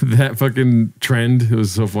that fucking trend. It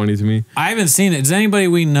was so funny to me. I haven't seen it. Does anybody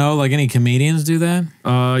we know, like any comedians, do that?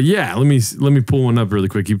 Yeah. Let me pull one up really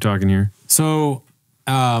quick. Keep talking here. So,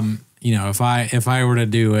 you know, if I were to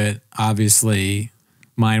do it, obviously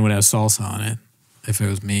mine would have salsa on it. If it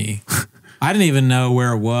was me, I didn't even know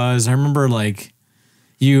where it was. I remember like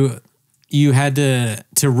you had to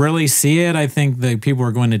really see it. I think that people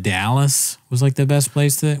were going to Dallas was like the best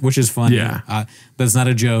place to, which is funny. Yeah. That's not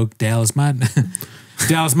a joke. Dallas, my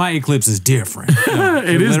eclipse is different. No,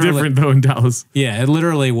 it is different though in Dallas. Yeah, it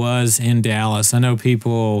literally was in Dallas. I know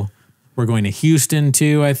people were going to Houston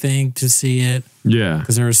too, I think, to see it. Yeah.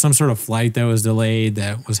 Because there was some sort of flight that was delayed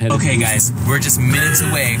that was headed. Okay, guys, we're just minutes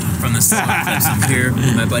away from the solar eclipse. I'm here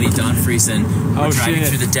with my buddy Don Friesen. We're driving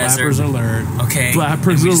through the desert. Flappers alert. Okay.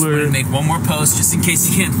 Flappers we just alert. wanted to make one more post just in case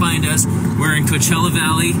you can't find us. We're in Coachella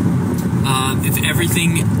Valley. If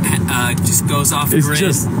everything just goes off grid,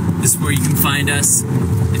 this is where you can find us.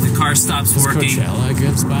 If the car stops working, Coachella a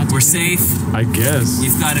good spot? We're safe. I guess.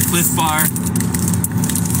 You've got a Cliff Bar.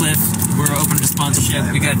 Cliff. We're open to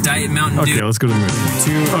sponsorship. We got Diet Mountain Dew. Okay, let's go to the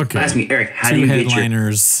movie. Okay. Ask me, Eric, how do Two you get your...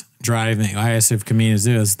 headliners driving. I asked if comedians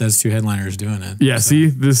do this. That's two headliners doing it. Yeah, see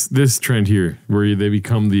this trend here where they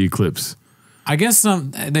become the Eclipse. I guess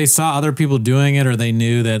they saw other people doing it, or they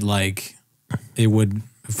knew that like it would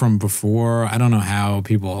from before. I don't know how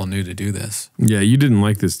people all knew to do this. Yeah, you didn't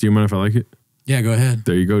like this. Do you mind if I like it? Yeah, go ahead.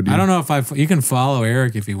 There you go, dude. I don't know if you can follow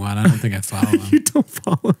Eric if you want. I don't think I follow him. You don't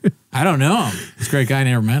follow him. I don't know him. He's a great guy. I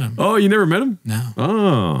never met him. Oh, you never met him? No.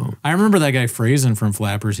 Oh. I remember that guy Frazen from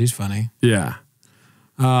Flappers. He's funny. Yeah.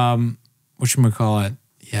 Whatchamacallit?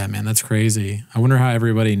 Yeah, man, that's crazy. I wonder how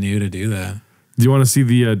everybody knew to do that. Do you want to see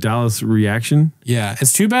the Dallas reaction? Yeah,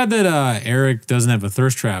 it's too bad that Eric doesn't have a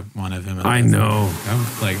thirst trap one of him. I know. I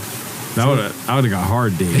would have got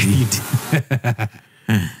hard, Davey.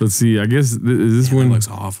 Let's see. I guess is this one looks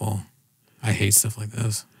awful. I hate stuff like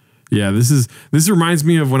this. Yeah, this reminds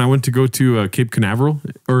me of when I went to go to Cape Canaveral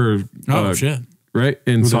Shit. Right?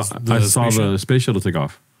 And With I saw the space shuttle take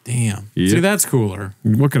off. Damn. Yeah. See, that's cooler.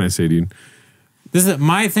 What can I say, dude? This is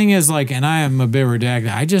my thing is like, and I am a bit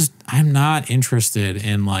redacted. I'm not interested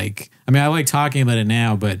in like, I mean, I like talking about it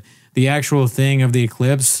now, but the actual thing of the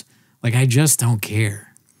eclipse, like, I just don't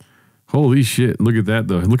care. Holy shit. Look at that,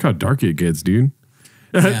 though. Look how dark it gets, dude.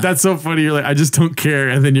 Yeah. That's so funny. You're like, I just don't care.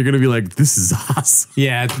 And then you're going to be like, this is awesome.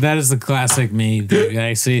 Yeah, that is the classic me, dude.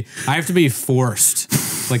 I have to be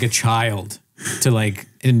forced like a child to like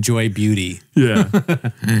enjoy beauty. Yeah.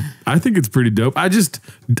 I think it's pretty dope.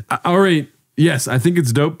 All right. Yes, I think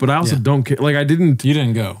it's dope, but I also don't care. Like, You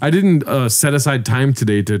didn't go. I didn't set aside time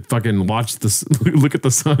today to fucking watch this. Look at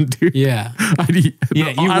the sun, dude. Yeah. You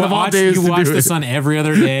watch the sun every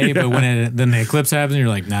other day, but when then the eclipse happens, you're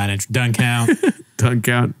like, nah, it doesn't count. Doesn't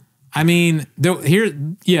count. I mean,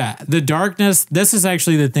 the darkness. This is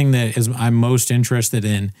actually the thing that I'm most interested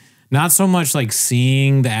in. Not so much like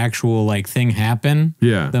seeing the actual like thing happen.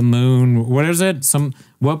 Yeah. The moon. What is it?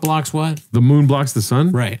 What blocks what? The moon blocks the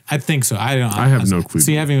sun? Right. I think so. I have no clue.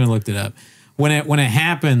 See, I haven't even looked it up. When it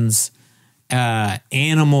happens,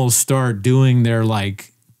 animals start doing their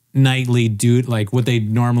like nightly like what they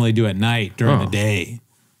normally do at night during the day.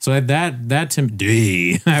 So that to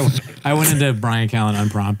me, I went into Brian Callen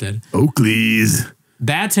unprompted. Oakley's.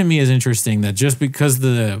 That to me is interesting. That just because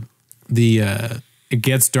it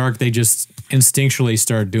gets dark, they just instinctually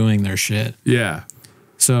start doing their shit. Yeah.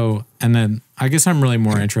 So, and then I guess I'm really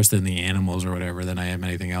more interested in the animals or whatever than I am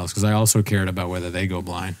anything else, because I also cared about whether they go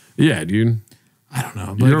blind. Yeah, dude. I don't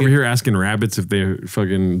know. You're over here asking rabbits if they're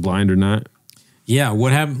fucking blind or not. Yeah,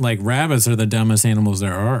 what happened? Like, rabbits are the dumbest animals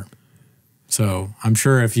there are. So I'm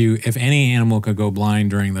sure if any animal could go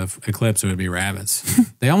blind during the eclipse, it would be rabbits.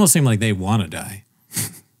 They almost seem like they want to die,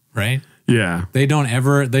 right? Yeah. They don't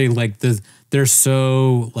ever. They're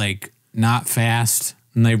so like not fast,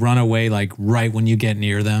 and they run away like right when you get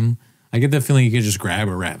near them. I get the feeling you could just grab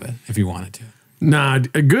a rabbit if you wanted to. Nah,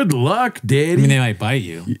 good luck, Daddy. I mean, they might bite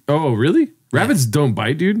you. Oh, really? Rabbits don't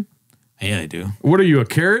bite, dude? Yeah, they do. What are you, a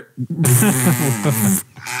carrot?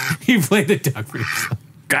 You played the duck for yourself.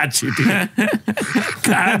 Got you, dude.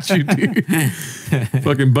 Got you, dude.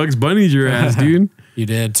 Fucking Bugs Bunny's your ass, dude. You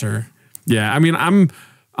did, sir. Yeah, I mean, I'm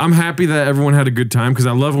happy that everyone had a good time, because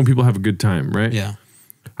I love when people have a good time, right? Yeah.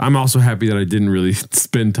 I'm also happy that I didn't really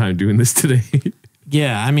spend time doing this today.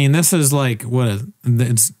 Yeah, I mean, this is like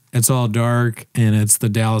it's all dark, and it's the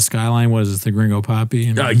Dallas skyline. What is it, the Gringo Poppy?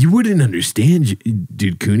 I mean, You wouldn't understand,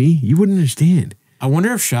 dude, Cooney. You wouldn't understand. I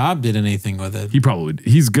wonder if Shab did anything with it. He probably would.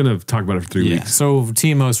 He's gonna talk about it for 3 weeks. So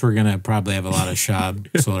T-Most, we're gonna probably have a lot of Shab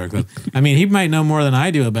solar eclipse. I mean, he might know more than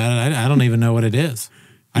I do about it. I don't even know what it is.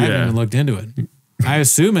 I haven't even looked into it. I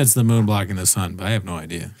assume it's the moon blocking the sun, but I have no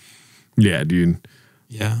idea. Yeah, dude.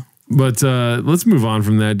 Yeah. But let's move on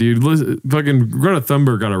from that, dude. Fucking Greta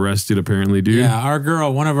Thunberg got arrested, apparently, dude. Yeah,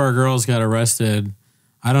 one of our girls got arrested.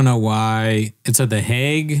 I don't know why. It's at The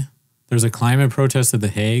Hague. There's a climate protest at The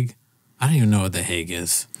Hague. I don't even know what The Hague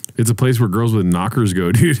is. It's a place where girls with knockers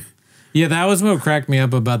go, dude. Yeah, that was what cracked me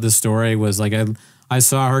up about this story was like I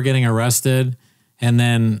saw her getting arrested, and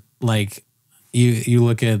then like you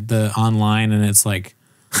look at the online and it's like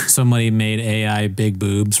somebody made AI big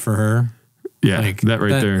boobs for her. Yeah, like that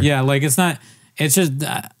right there. Yeah, like it's just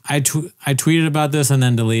I tweeted about this and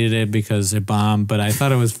then deleted it because it bombed, but I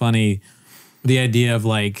thought it was funny the idea of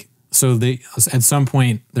like at some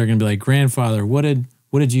point they're going to be like, "Grandfather, what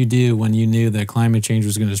did you do when you knew that climate change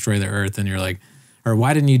was going to destroy the earth?" And you're like, or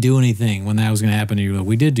why didn't you do anything when that was going to happen? And you're like,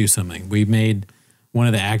 we did do something. We made one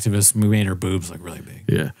of the activists, we made her boobs look really big.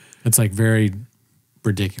 Yeah. It's like very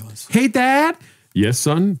ridiculous. Hey, Dad. Yes,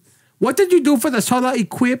 son? What did you do for the solar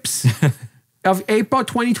eclipse of April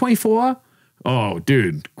 2024? Oh,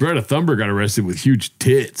 dude, Greta Thunberg got arrested with huge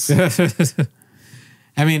tits.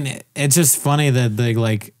 I mean, it's just funny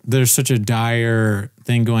that there's such a dire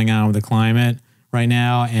thing going on with the climate right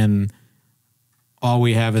now, and all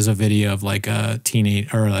we have is a video of like a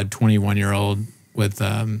teenage or a 21-year-old with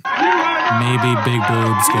maybe big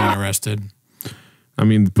boobs getting arrested. I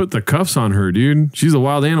mean, put the cuffs on her, dude. She's a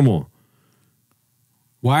wild animal.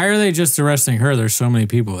 Why are they just arresting her? There's so many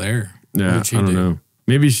people there. Yeah, I don't know.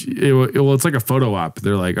 Maybe it's like a photo op.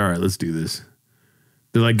 They're like, all right, let's do this.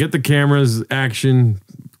 They're like, get the cameras, action.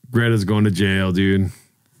 Greta's going to jail, dude.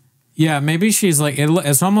 Yeah, maybe she's like,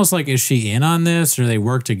 it's almost like, is she in on this or they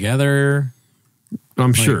work together?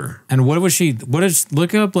 I'm sure. And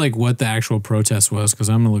look up like what the actual protest was, because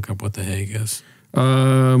I'm going to look up what the Hague is.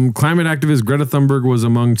 Climate activist Greta Thunberg was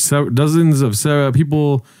among dozens of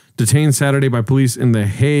people detained Saturday by police in The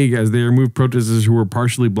Hague as they removed protesters who were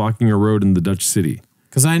partially blocking a road in the Dutch city.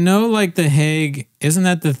 Because I know like The Hague, isn't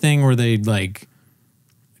that the thing where they like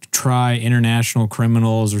try international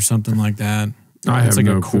criminals or something like that? It's like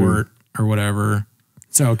a court or whatever.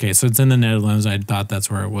 So, okay, so it's in the Netherlands. I thought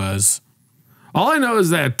that's where it was. All I know is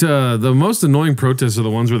that the most annoying protests are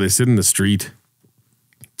the ones where they sit in the street.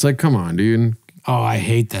 It's like, come on, dude. Oh, I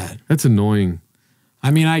hate that. That's annoying.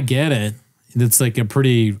 I mean, I get it. It's like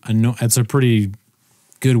it's a pretty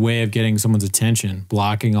good way of getting someone's attention,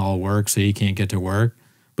 blocking all work so you can't get to work.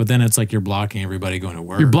 But then it's like you're blocking everybody going to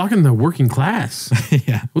work. You're blocking the working class.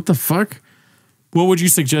 Yeah. What the fuck? What would you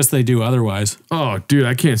suggest they do otherwise? Oh, dude,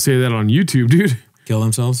 I can't say that on YouTube, dude. Kill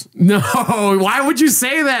themselves? No, why would you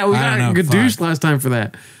say that? We got gadoosh last time for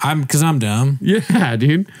that. Because I'm dumb. Yeah,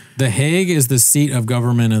 dude. The Hague is the seat of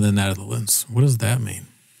government of the Netherlands. What does that mean?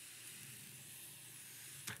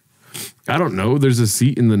 I don't know. There's a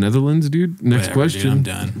seat in the Netherlands, dude. Next question.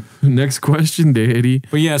 Dude, I'm done. Next question, Daddy.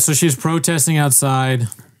 But yeah, so she's protesting outside,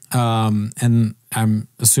 and I'm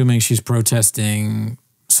assuming she's protesting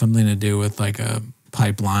something to do with like a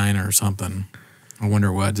pipeline or something. I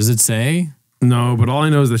wonder what. Does it say? No, but all I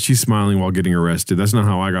know is that she's smiling while getting arrested. That's not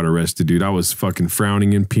how I got arrested, dude. I was fucking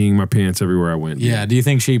frowning and peeing my pants everywhere I went. Dude. Yeah. Do you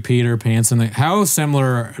think she peed her pants in the? How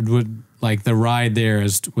similar would like the ride there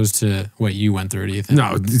was to what you went through? Do you think?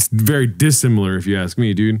 No, it's very dissimilar if you ask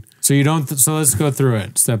me, dude. So you don't. So let's go through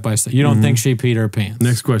it step by step. You don't think she peed her pants?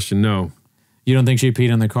 Next question. No. You don't think she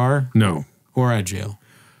peed in the car? No. Or at jail?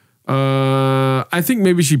 I think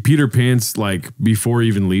maybe she peed her pants like before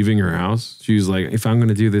even leaving her house. She was like, if I'm going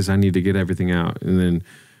to do this, I need to get everything out. And then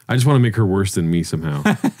I just want to make her worse than me somehow.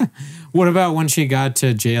 What about when she got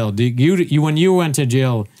to jail? When you went to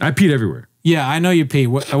jail? I peed everywhere. Yeah, I know you peed.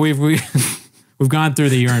 We've gone through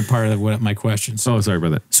the urine part of my questions. Oh, sorry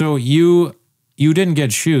about that. So you didn't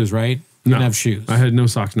get shoes, right? You didn't have shoes. I had no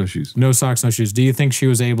socks, no shoes. No socks, no shoes. Do you think she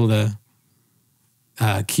was able to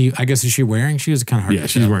keep? I guess, is she wearing shoes? It's kind of hard. Yeah,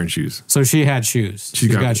 she's wearing shoes. So she had shoes.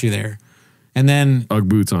 She's got you there, and then Ugg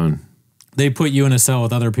boots on. They put you in a cell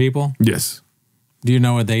with other people. Yes. Do you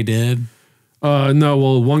know what they did? No,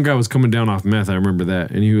 well, one guy was coming down off meth. I remember that,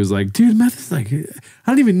 and he was like, "Dude, meth is like, I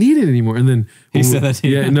don't even need it anymore." And then he said that.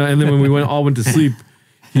 Yeah, no. And then when we all went to sleep,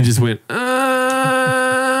 he just went, and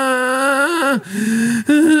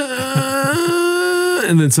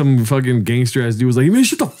then some fucking gangster ass dude was like, "Man,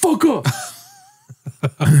 shut the fuck up."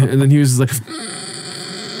 And then he was just like,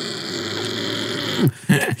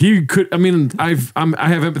 he could. I mean, I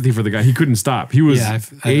have empathy for the guy. He couldn't stop. He was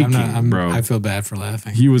aching, bro. I feel bad for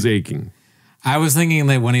laughing. He was aching. I was thinking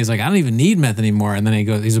that when he's like, I don't even need meth anymore, and then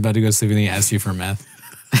he's about to go sleep and he asks you for meth.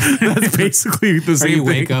 That's basically the same thing. Or you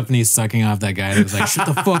wake up and he's sucking off that guy that was like, shut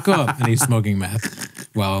the fuck up, and he's smoking meth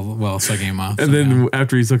while sucking him off. And then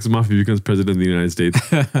after he sucks him off, he becomes president of the United States.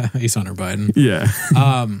 He's Hunter Biden. Yeah.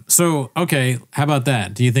 So, okay, how about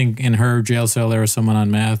that? Do you think in her jail cell there was someone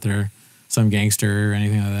on meth or some gangster or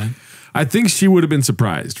anything like that? I think she would have been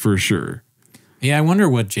surprised for sure. Yeah, I wonder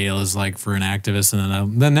what jail is like for an activist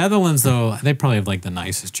in the Netherlands, though. They probably have like the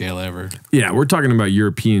nicest jail ever. Yeah, we're talking about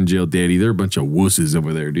European jail, daddy. They're a bunch of wusses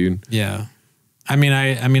over there, dude. Yeah, I mean,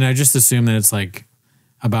 I just assume that it's like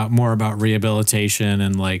more about rehabilitation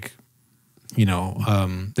and like, you know,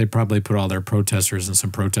 they probably put all their protesters in some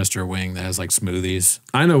protester wing that has like smoothies.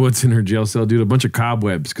 I know what's in her jail cell, dude. A bunch of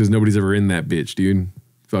cobwebs because nobody's ever in that bitch, dude.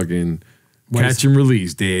 Fucking catch and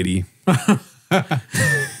release, daddy.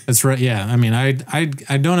 That's right. Yeah. I mean, I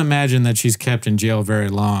don't imagine that she's kept in jail very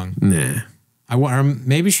long. Nah.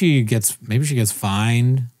 Maybe she gets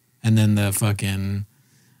fined and then the fucking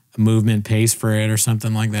movement pays for it or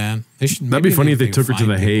something like that. That'd be funny if they took her to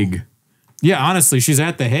The Hague. Yeah, honestly, she's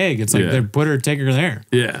at the Hague. It's like Yeah. they take her there.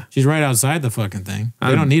 Yeah. She's right outside the fucking thing.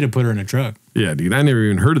 They don't need to put her in a truck. Yeah, dude. I never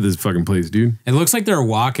even heard of this fucking place, dude. It looks like they're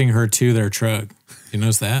walking her to their truck. You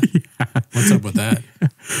notice that? What's up with that?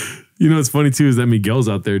 You know what's funny too is that Miguel's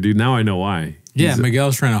out there, dude. Now I know why. Yeah,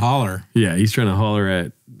 Miguel's trying to holler. Yeah, he's trying to holler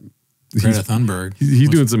at Greta Thunberg. He's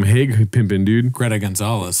doing some Hague pimping, dude. Greta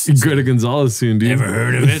Gonzalez. Greta Gonzalez soon, dude. Ever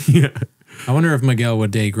heard of it? Yeah. I wonder if Miguel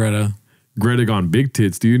would date Greta. Greta gone big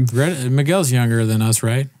tits, dude. Miguel's younger than us,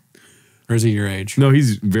 right? Or is he your age? No,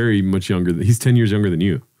 he's very much younger. He's 10 years younger than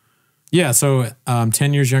you. Yeah, so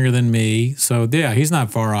 10 years younger than me. So, yeah, he's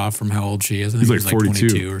not far off from how old she is. I think He's like 42.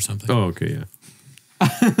 22 or something. Oh, okay, yeah.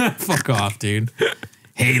 Fuck off, dude.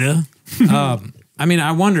 Hater. I mean,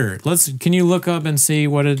 I wonder. Can you look up and see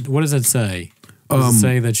what does it say? Does it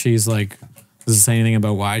say that she's like? Does it say anything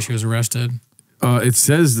about why she was arrested? It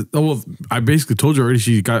says. Well, I basically told you already.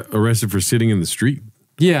 She got arrested for sitting in the street.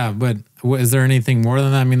 Yeah, but is there anything more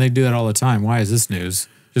than that? I mean, they do that all the time. Why is this news?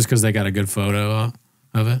 Just because they got a good photo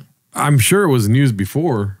of it? I'm sure it was news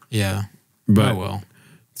before. Yeah. But oh well.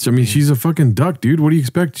 I mean, she's a fucking duck, dude. What do you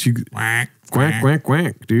expect? She Quack, quack quack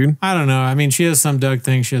quack, dude. I don't know. I mean, she has some duck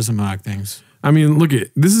things. She has some hawk things. I mean, look at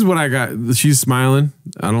this is what I got. She's smiling.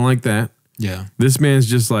 I don't like that. Yeah. This man's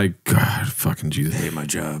just like, God, fucking Jesus. I hate my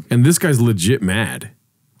job. And this guy's legit mad.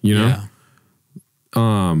 You know?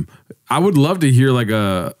 Yeah. I would love to hear like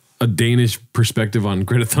a Danish perspective on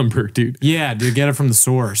Greta Thunberg, dude. Yeah, dude, get it from the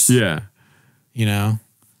source. Yeah. You know?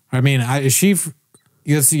 I mean, is she...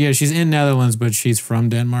 Yes, yeah, she's in Netherlands, but she's from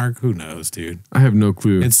Denmark. Who knows, dude? I have no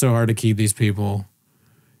clue. It's so hard to keep these people,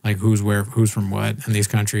 like who's from what in these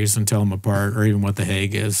countries, and tell them apart, or even what the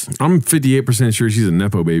Hague is. I'm 58% sure she's a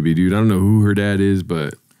nepo baby, dude. I don't know who her dad is,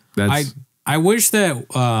 but that's... I wish that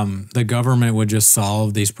the government would just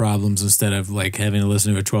solve these problems instead of like having to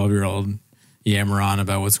listen to a 12-year-old yammer on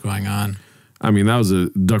about what's going on. I mean, that was a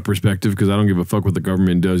duck perspective because I don't give a fuck what the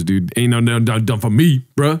government does, dude. Ain't nothing done for me,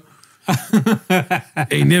 bruh.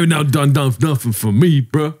 Ain't never done nothing for me,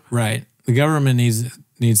 bruh. Right. The government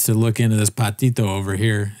needs to look into this patito over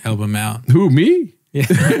here, help him out. Who, me? Yeah.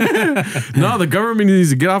 No, the government needs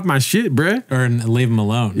to get off my shit, bruh. Or leave him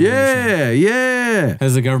alone. Yeah, yeah.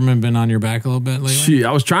 Has the government been on your back a little bit lately? Shit,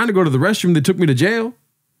 I was trying to go to the restroom. They took me to jail.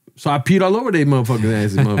 So I peed all over they motherfucking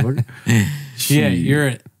asses, motherfucker.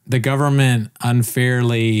 Yeah, the government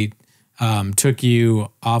unfairly took you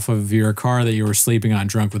off of your car that you were sleeping on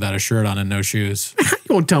drunk without a shirt on and no shoes. You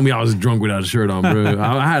don't tell me I was drunk without a shirt on, bro.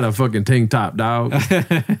 I had a fucking tank top, dog.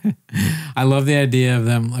 I love the idea of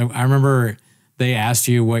them. I remember they asked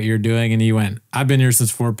you what you're doing and you went, I've been here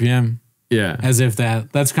since 4 p.m. Yeah. As if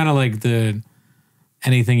that's kind of like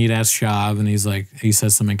anything you'd ask Shab and he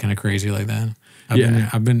says something kind of crazy like that.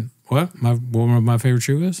 I've been what my favorite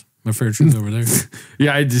shoe is? My favorite shoe is over there.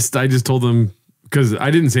 Yeah, I just told them because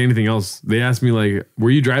I didn't say anything else. They asked me like,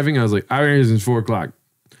 "Were you driving?" I was like, "I was here since 4 o'clock."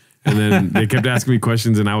 And then they kept asking me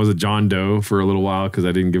questions, and I was a John Doe for a little while because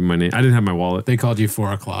I didn't give them my name. I didn't have my wallet. They called you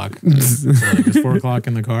 4 o'clock. So is 4 o'clock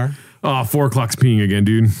in the car? Oh, 4 o'clock's peeing again,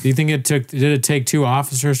 dude. Do you think did it take 2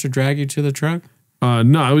 officers to drag you to the truck?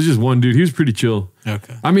 No, it was just one dude. He was pretty chill.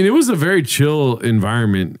 Okay. I mean, it was a very chill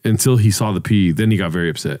environment until he saw the pee. Then he got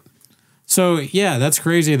very upset. So, yeah, that's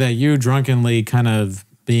crazy that you drunkenly kind of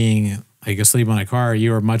being like asleep on a car,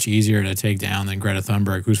 you were much easier to take down than Greta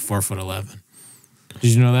Thunberg, who's 4'11".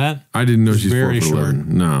 Did you know that? I didn't know she's very 4'11".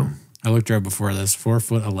 No. I looked her up before this.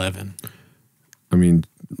 4'11". I mean,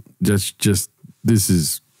 that's just, this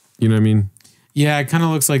is, you know what I mean? Yeah, it kind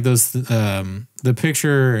of looks like those, the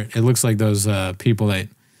picture, it looks like those people that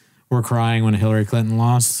were crying when Hillary Clinton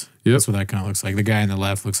lost. Yep. That's what that kind of looks like. The guy on the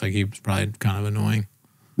left looks like he was probably kind of annoying.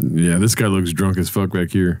 Yeah, this guy looks drunk as fuck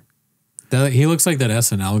back here. He looks like that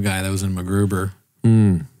SNL guy that was in MacGruber.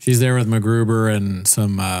 She's there with MacGruber and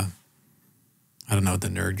some, I don't know what the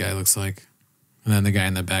nerd guy looks like. And then the guy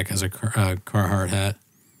in the back has a Carhartt hat.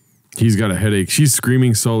 He's got a headache. She's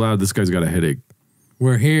screaming so loud. This guy's got a headache.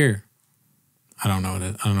 We're here. I don't know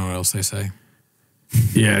what else they say.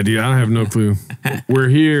 Yeah, dude, I have no clue. We're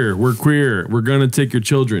here. We're queer. We're gonna take your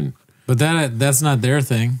children. But that's not their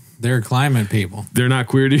thing. They're climate people. They're not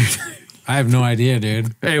queer, dude. I have no idea,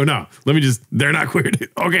 dude. Hey, no. They're not queer,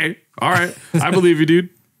 dude. Okay. All right. I believe you, dude.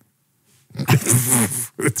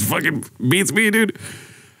 It fucking beats me, dude.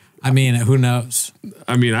 I mean, who knows?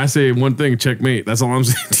 I mean, I say one thing, checkmate. That's all I'm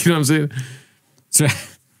saying. Do you know what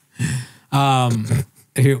I'm saying?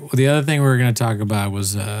 The other thing we were going to talk about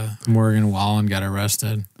was Morgan Wallen got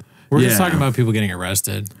arrested. We're just talking about people getting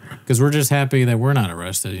arrested because we're just happy that we're not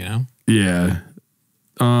arrested, you know? Yeah.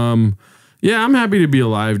 Yeah, I'm happy to be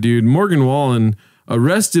alive, dude. Morgan Wallen,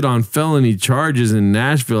 arrested on felony charges in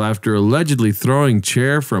Nashville after allegedly throwing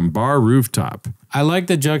chair from bar rooftop. I like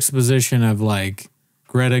the juxtaposition of like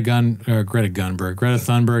Greta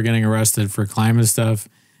Thunberg getting arrested for climate stuff,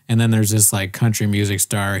 and then there's this like country music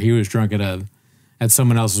star. He was drunk at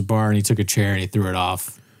someone else's bar, and he took a chair and he threw it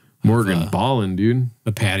off Morgan Ballin, dude.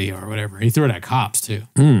 the patio or whatever. He threw it at cops too.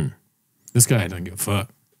 This guy doesn't give a fuck.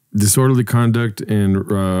 Disorderly conduct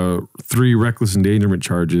and 3 reckless endangerment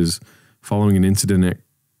charges following an incident at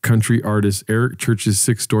country artist Eric Church's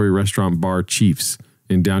 6-story restaurant bar Chiefs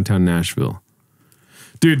in downtown Nashville.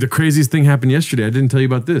 Dude, the craziest thing happened yesterday. I didn't tell you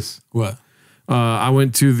about this. What? I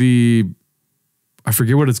went to I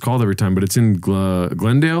forget what it's called every time, but it's in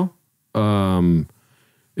Glendale.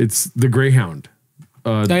 It's the Greyhound.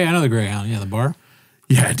 Oh yeah, I know the Greyhound. Yeah, the bar.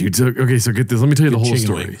 Yeah, dude. So get this. Let me tell you the whole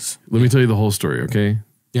story. Wings. Let me tell you the whole story, okay?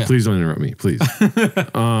 Yeah. Please don't interrupt me, please.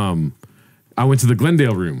 I went to the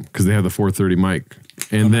Glendale room because they have the 4:30 mic.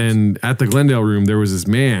 And then at the Glendale room, there was this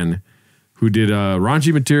man who did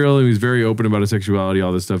raunchy material. And he was very open about his sexuality,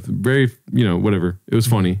 all this stuff. Very, whatever. It was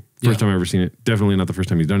funny. First time I've ever seen it. Definitely not the first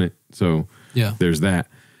time he's done it. So there's that.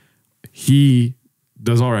 He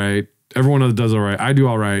does all right. Everyone else does all right. I do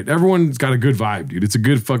all right. Everyone's got a good vibe, dude. It's a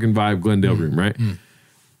good fucking vibe, Glendale room, right?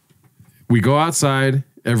 We go outside.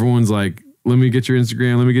 Everyone's like, let me get your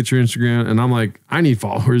Instagram. Let me get your Instagram. And I'm like, I need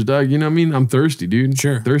followers, Doug. You know what I mean? I'm thirsty, dude.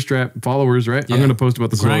 Sure. Thirst trap, followers, right? Yeah. I'm going to post about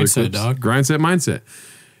the solar eclipse. Dog. Grind set mindset.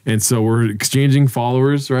 And so we're exchanging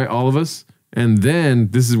followers, right? All of us. And then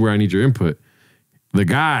this is where I need your input. The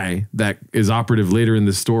guy that is operative later in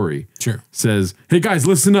this story says, hey guys,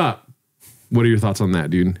 listen up. What are your thoughts on that,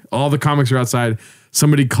 dude? All the comics are outside.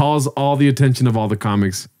 Somebody calls all the attention of all the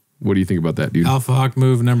comics. What do you think about that, dude? Alpha Hawk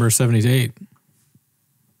move number 78.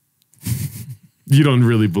 You don't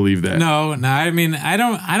really believe that? No. I mean, I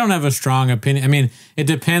don't have a strong opinion. I mean, it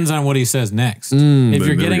depends on what he says next. If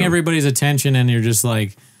you're getting everybody's attention and you're just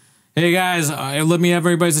like, hey guys, let me have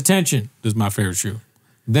everybody's attention. This is my favorite shoe.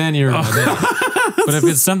 Then you're But if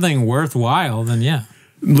it's something worthwhile, then yeah.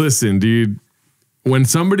 Listen, dude. When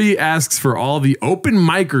somebody asks for all the open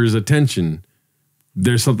micers' attention,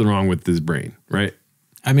 there's something wrong with his brain, right?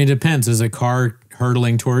 I mean, it depends. Is a car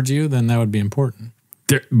hurtling towards you? Then that would be important.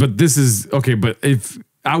 But this is okay. But if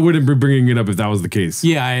I wouldn't be bringing it up if that was the case.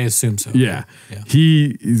 Yeah, I assume so. Yeah.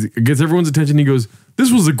 He gets everyone's attention. He goes,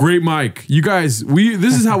 "This was a great mic, you guys.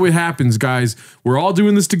 This is how it happens, guys. We're all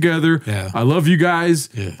doing this together. Yeah. I love you guys.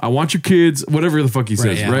 Yeah. I want your kids. Whatever the fuck he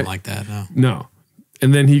says, yeah, right? I don't like that. No.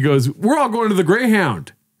 And then he goes, we're all going to the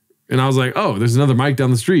Greyhound. And I was like, oh, there's another mic down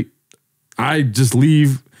the street. I just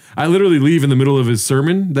leave. I literally leave in the middle of his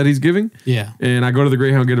sermon that he's giving. Yeah. And I go to the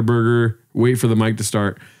Greyhound, get a burger, wait for the mic to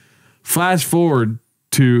start. Fast forward,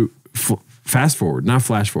 not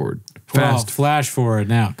flash forward. Flash forward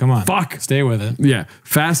now. Come on. Fuck. Stay with it. Yeah.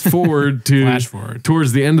 Fast forward to flash forward.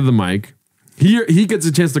 Towards the end of the mic. He gets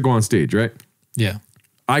a chance to go on stage, right? Yeah.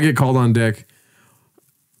 I get called on deck.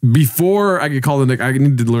 Before I get called on deck, I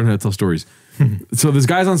need to learn how to tell stories. So this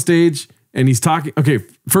guy's on stage and he's talking. Okay,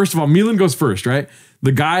 first of all, Milan goes first, right?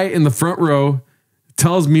 The guy in the front row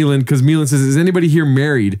tells Milan, because Milan says, is anybody here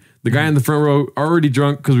married? The guy in the front row, already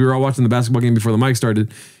drunk because we were all watching the basketball game before the mic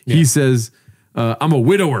started. Yeah. He says, I'm a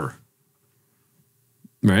widower.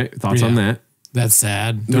 Right? Thoughts on that? That's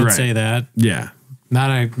sad. Don't say that. Yeah.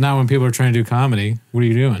 Not when people are trying to do comedy. What are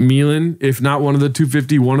you doing? Milan, if not one of the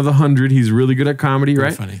 250, one of the 100, he's really good at comedy,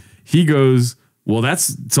 right? Funny. He goes, well,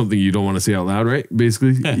 that's something you don't want to say out loud, right?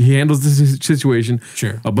 Basically, he handles the situation.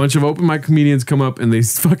 Sure. A bunch of open mic comedians come up and they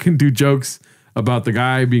fucking do jokes about the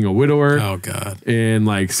guy being a widower. Oh, God. And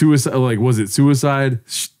like suicide, like, was it suicide?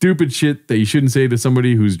 Stupid shit that you shouldn't say to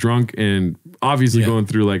somebody who's drunk and obviously going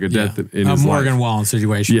through like a death in his Morgan life. Wallen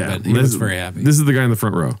situation, but he was very happy. This is the guy in the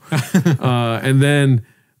front row. And then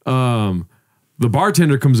the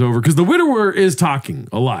bartender comes over because the widower is talking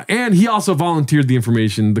a lot. And he also volunteered the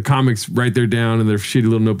information. The comics write their down in their shitty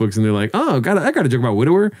little notebooks and they're like, oh, I got a joke about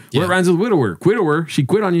widower. What rhymes with widower? Quidower. She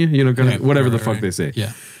quit on you. You know, kind of whatever the fuck they say.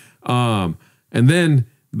 Yeah. And then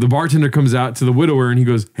the bartender comes out to the widower and he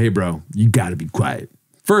goes, hey, bro, you got to be quiet.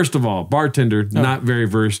 First of all, bartender, not very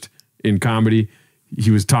versed in comedy.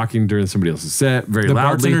 He was talking during somebody else's set very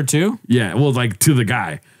loudly. The bartender too? Yeah. Well, like to the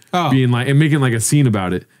guy being like, and making like a scene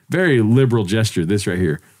about it. Very liberal gesture. This right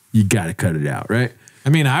here. You got to cut it out. Right. I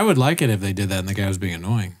mean, I would like it if they did that and the guy was being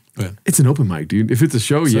annoying, but it's an open mic, dude. If it's a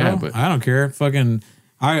show, but I don't care. Fucking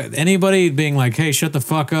anybody being like, hey, shut the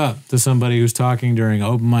fuck up to somebody who's talking during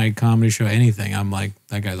open mic comedy show, anything. I'm like,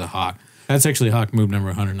 that guy's a hawk. That's actually hawk move number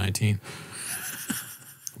 119.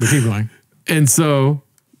 But keep going. And so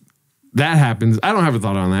that happens. I don't have a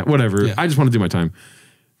thought on that. Whatever. Yeah. I just want to do my time.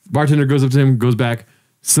 Bartender goes up to him, goes back.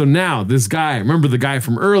 So now this guy, remember the guy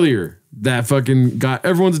from earlier that fucking got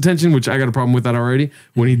everyone's attention, which I got a problem with that already.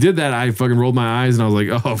 When he did that, I fucking rolled my eyes and I was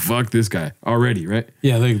like, oh, fuck this guy already, right?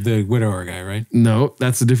 Yeah, the widower guy, right? No,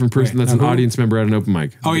 that's a different person. Right. That's an audience member at an open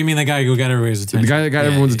mic. Oh, you mean the guy who got everybody's attention? The guy that got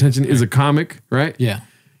everyone's attention is a comic, right? Yeah.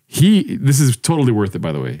 This is totally worth it,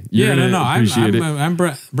 by the way. You're I'm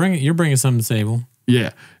bringing. You're bringing something to the table.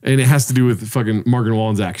 Yeah, and it has to do with fucking Morgan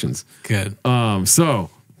Wallen's actions. Good. So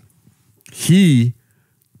he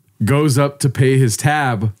goes up to pay his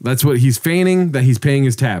tab. That's what he's feigning, that he's paying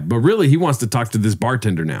his tab. But really, he wants to talk to this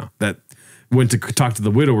bartender now that went to talk to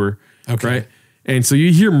the widower. Okay. Right? And so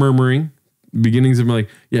you hear murmuring, beginnings of like,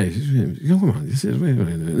 yeah, come on.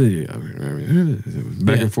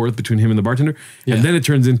 Back and forth between him and the bartender. Yeah. And then it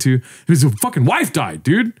turns into, his fucking wife died,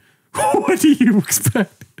 dude. What do you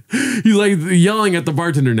expect? He's like yelling at the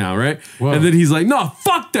bartender now, right? Whoa. And then he's like, no,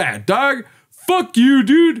 fuck that, dog. Fuck you,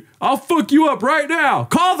 dude. I'll fuck you up right now.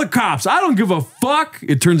 Call the cops. I don't give a fuck.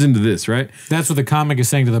 It turns into this, right? That's what the comic is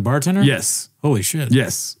saying to the bartender? Yes. Holy shit.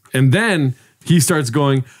 Yes. And then he starts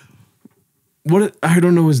going, I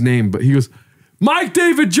don't know his name, but he goes, Mike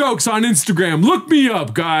David jokes on Instagram. Look me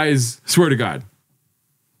up, guys. Swear to God.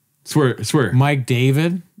 Swear. Mike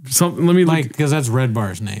David? Something, let me like, because that's Red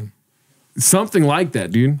Bar's name. Something like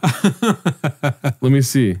that, dude. Let me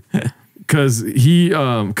see. Because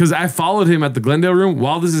I followed him at the Glendale room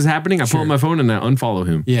while this is happening. I pull up my phone and I unfollow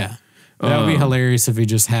him. Yeah. That would be hilarious if he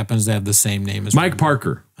just happens to have the same name as Mike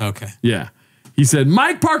Parker. Okay. Yeah. He said,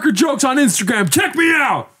 Mike Parker jokes on Instagram. Check me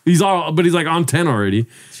out. He's like on 10 already.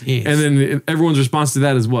 Jeez. And then everyone's response to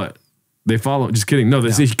that is what? They follow. Just kidding. No,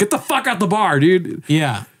 they say, get the fuck out the bar, dude.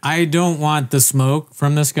 Yeah. I don't want the smoke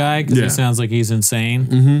from this guy because he sounds like he's insane.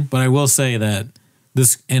 Mm-hmm. But I will say that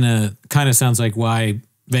this kind of sounds like why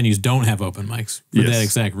venues don't have open mics for that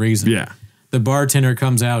exact reason. Yeah. The bartender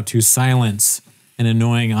comes out to silence an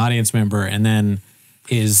annoying audience member and then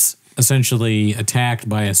is essentially attacked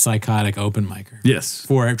by a psychotic open micer. Yes.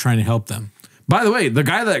 For trying to help them. By the way, the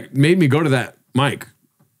guy that made me go to that mic,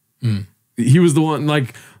 he was the one,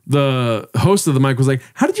 like, the host of the mic was like,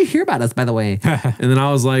 how did you hear about us, by the way? And then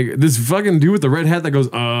I was like, this fucking dude with the red hat that goes,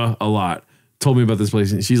 a lot, told me about this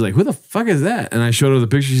place. And she's like, who the fuck is that? And I showed her the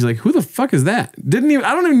picture. She's like, who the fuck is that? I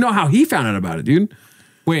don't even know how he found out about it, dude.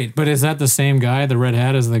 Wait, but is that the same guy, the red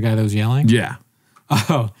hat, as the guy that was yelling? Yeah.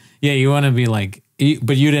 Oh, yeah, you want to be like,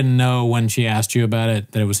 but you didn't know when she asked you about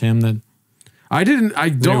it that it was him that... I don't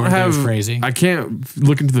have crazy. I can't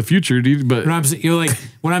look into the future, dude. But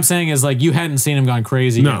what I'm saying is like you hadn't seen him gone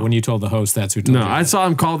crazy yet when you told the host that's who told you. No, I saw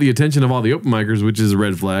him call the attention of all the open micers, which is a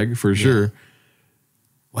red flag for sure.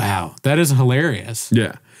 Wow, that is hilarious.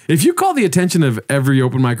 Yeah, if you call the attention of every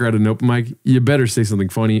open micer at an open mic, you better say something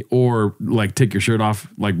funny or like take your shirt off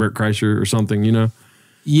like Bert Kreischer or something. You know?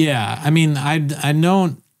 Yeah, I mean,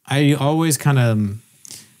 I always kind of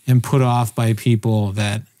am put off by people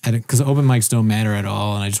that. Because open mics don't matter at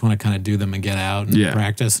all, and I just want to kind of do them and get out and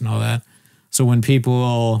practice and all that. So when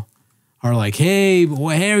people are like, hey,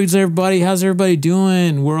 how's everybody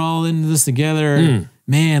doing? We're all into this together.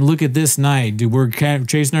 Man, look at this night. Dude, we're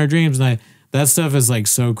chasing our dreams night. That stuff is like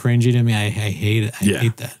so cringy to me. I hate it. I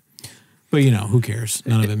hate that. But you know, who cares?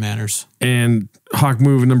 None of it matters. And Hawk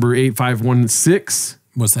move number 8516.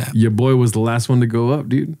 What's that? Your boy was the last one to go up,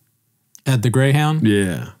 dude. At the Greyhound?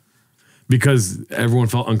 Yeah. Because everyone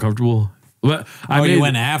felt uncomfortable. But you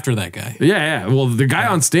went after that guy. Yeah. Well, the guy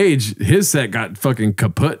on stage, his set got fucking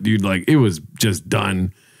kaput, dude. Like, it was just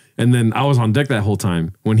done. And then I was on deck that whole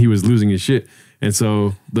time when he was losing his shit. And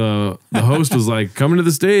so the host was like, coming to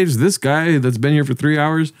the stage, this guy that's been here for 3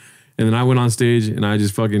 hours. And then I went on stage and I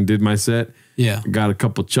just fucking did my set. Yeah. Got a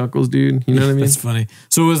couple chuckles, dude. You know what I mean? That's funny.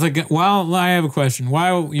 So it was like, I have a question.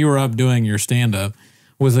 While you were up doing your stand-up,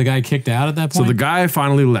 was the guy kicked out at that point? So the guy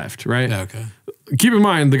finally left, right? Okay. Keep in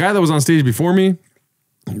mind, the guy that was on stage before me,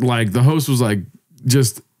 like the host was like,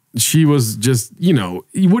 she was just, you know,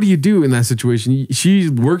 what do you do in that situation? She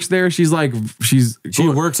works there. She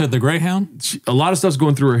works at the Greyhound? A lot of stuff's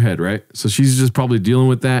going through her head, right? So she's just probably dealing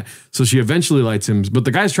with that. So she eventually lights him. But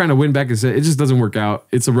the guy's trying to win back his set. It just doesn't work out.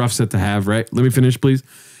 It's a rough set to have, right? Let me finish, please.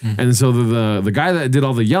 And so the guy that did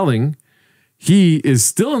all the yelling, he is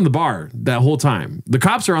still in the bar that whole time. The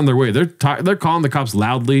cops are on their way. They're calling the cops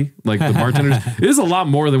loudly, like the bartenders. It is a lot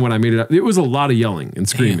more than what I made it up. It was a lot of yelling and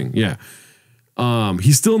screaming. Damn. Yeah.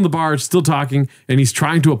 He's still in the bar, still talking, and he's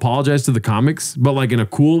trying to apologize to the comics, but like in a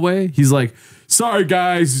cool way. He's like, sorry,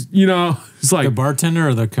 guys. You know, it's like. The bartender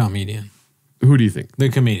or the comedian? Who do you think? The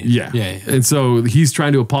comedian. Yeah. And so he's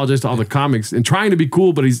trying to apologize to all the comics and trying to be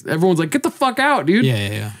cool, but everyone's like, get the fuck out, dude.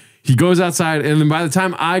 Yeah. He goes outside, and then by the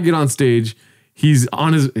time I get on stage, he's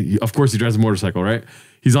on his, of course he drives a motorcycle, right?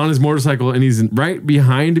 He's on his motorcycle and he's right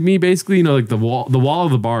behind me, basically. You know, like the wall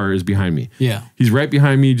of the bar is behind me. Yeah. He's right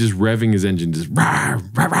behind me, just revving his engine, just rah,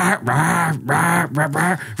 rah, rah, rah, rah, rah,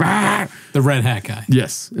 rah, rah. The red hat guy.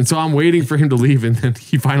 Yes. And so I'm waiting for him to leave, and then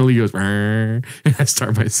he finally goes, rah, and I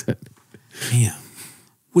start my set. Damn.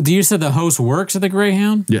 Well, you said the host works at the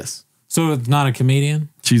Greyhound? Yes. So it's not a comedian?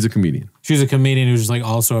 She's a comedian. She's a comedian who's just like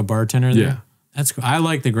also a bartender there? Yeah. That's cool. I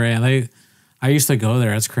like the Greyhound. I used to go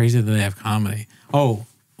there. It's crazy that they have comedy. Oh,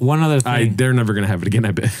 one other thing. They're never going to have it again,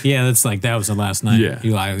 I bet. Yeah, that's like, that was the last night. Yeah.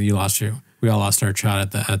 You lost your, we all lost our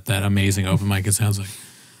shot at that amazing open mic, it sounds like.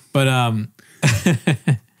 But I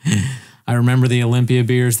remember the Olympia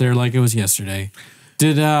beers there like it was yesterday.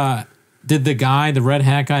 Did the guy, the red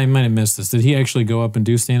hat guy, I might have missed this. Did he actually go up and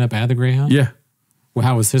do stand up at the Greyhound? Yeah. Well,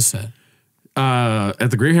 how was his set? At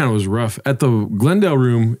the Greyhound, it was rough. At the Glendale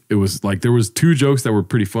room, it was like there was 2 jokes that were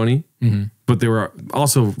pretty funny, but they were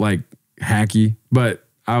also like hacky. But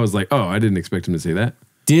I was like, oh, I didn't expect him to say that.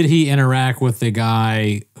 Did he interact with the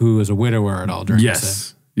guy who was a widower at all during the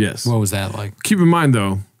set? Yes. What was that like? Keep in mind,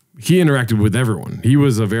 though, he interacted with everyone. He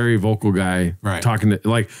was a very vocal guy, right? Talking to,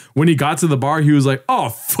 like, when he got to the bar, he was like, oh,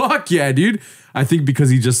 fuck yeah, dude. I think because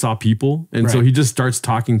he just saw people. And so he just starts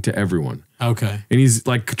talking to everyone. Okay. And he's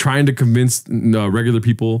like trying to convince regular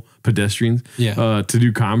people, pedestrians, to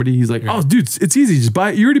do comedy. He's like, oh, dude, it's easy. Just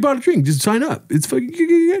buy it. You already bought a drink. Just sign up. It's fucking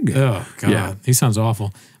good. Oh, God. Yeah. He sounds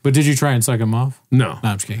awful. But did you try and suck him off? No.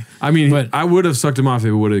 No, I'm just kidding. I mean, but I would have sucked him off if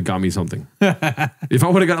it would have got me something. If I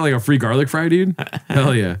would have got like a free garlic fry, dude,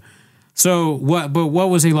 hell yeah. So what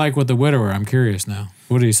was he like with the widower? I'm curious now.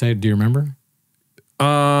 What did he say? Do you remember?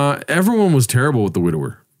 Everyone was terrible with the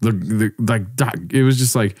widower. It was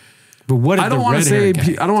just like, but what did I don't want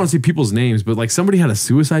to say people's names, but like somebody had a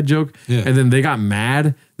suicide joke and then they got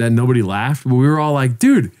mad that nobody laughed. But we were all like,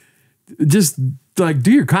 dude, just like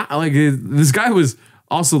do your like this guy was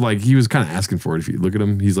also like, he was kind of asking for it. If you look at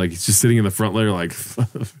him, he's just sitting in the front layer like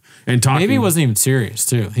and talking. Maybe he wasn't even serious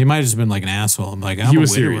too. He might have just been like an asshole. Like, he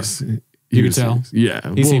was serious. You could tell. Yeah,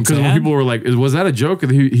 because when people were like, "Was that a joke?"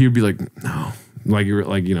 And he would be like, "No." Like you're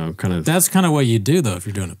like, you know, kind of. That's kind of what you do though if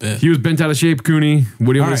you're doing a bit. He was bent out of shape, Cooney.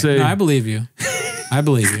 What do you want to say? No, I believe you. I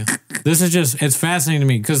believe you. This is just, it's fascinating to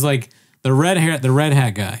me because like the red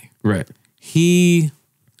hat guy, right? He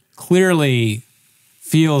clearly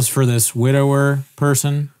feels for this widower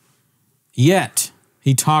person, yet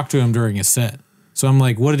he talked to him during his set. So I'm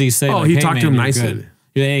like, what did he say? Oh, like, he talked to him nicely.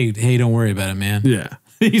 Hey, don't worry about it, man. Yeah.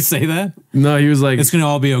 Did he say that? No, he was like, it's gonna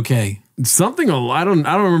all be okay. Something I don't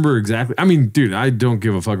remember exactly. I mean, dude, I don't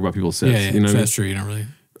give a fuck about people's sets. Yeah, you know that's true. You don't really.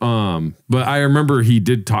 But I remember he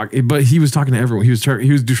did talk, but he was talking to everyone. He was trying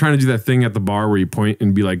to do that thing at the bar where you point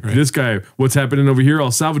and be like, this guy, what's happening over here?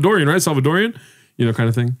 All Salvadorian, right? Salvadorian, you know, kind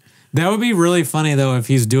of thing. That would be really funny though if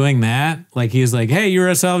he's doing that. Like he's like, hey, you're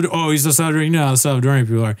a Salvadorian. Oh, he's a Salvadorian. You know how Salvadorian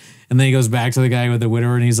people are. And then he goes back to the guy with the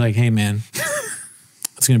widower and he's like, hey, man,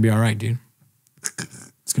 it's gonna be all right, dude.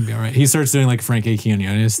 It's gonna be all right. He starts doing like Frank A.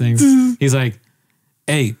 Quinones things. He's like,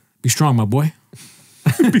 hey, be strong, my boy.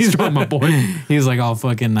 Be strong, my boy. He's like all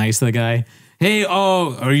fucking nice to the guy. Hey,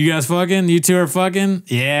 oh, are you guys fucking? You two are fucking?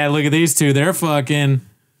 Yeah, look at these two. They're fucking.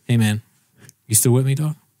 Hey, man, you still with me,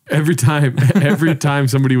 dog? Every time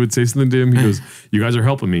somebody would say something to him, he goes, you guys are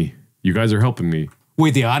helping me. You guys are helping me.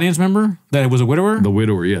 Wait, the audience member? That it was a widower? The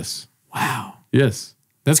widower, yes. Wow. Yes.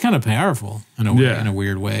 That's kind of powerful in a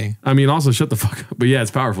weird way. I mean, also shut the fuck up. But yeah,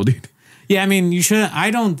 it's powerful, dude. Yeah, I mean, you should.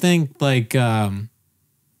 I don't think like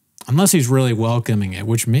unless he's really welcoming it,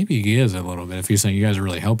 which maybe he is a little bit. If he's saying you guys are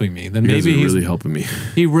really helping me, then maybe he's really helping me.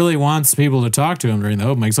 He really wants people to talk to him during the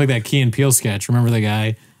open mic. It's like that Key and Peele sketch. Remember the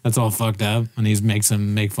guy that's all fucked up and he makes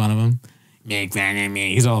him make fun of him. Make fun of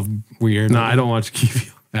me. He's all weird. No, I don't watch Key and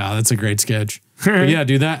Peele. Yeah, that's a great sketch. But yeah,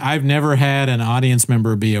 dude, I've never had an audience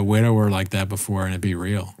member be a widower like that before and it be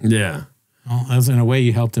real. Yeah. Well, that's in a way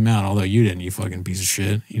you helped him out, although you didn't, you fucking piece of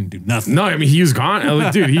shit. You didn't do nothing. No, I mean, he was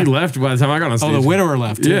gone. Dude, he left by the time I got on stage. Oh, the widower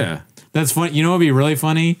left, too. Yeah. That's funny. You know what would be really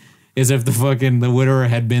funny is if the widower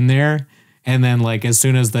had been there and then like as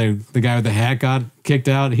soon as the guy with the hat got kicked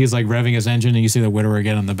out, he's like revving his engine and you see the widower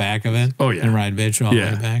get on the back of it. Oh, yeah. And ride bitch all the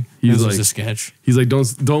way back. He's this like, was a sketch. He's like,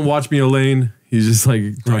 don't watch me, Elaine. He's just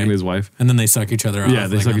like talking to his wife. And then they suck each other off. Yeah,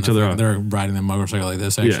 they suck each other off. They're riding the motorcycle like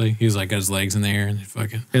this, actually. Yeah. He's like got his legs in the air and they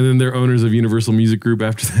fucking. And then they're owners of Universal Music Group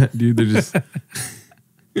after that, dude. They're just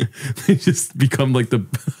they just become like the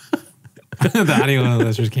the audio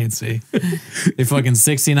listeners can't see. They fucking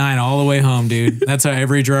 69 all the way home, dude. That's how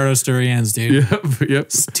every Gerardo story ends, dude. Yep.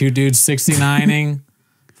 Two dudes 69ing.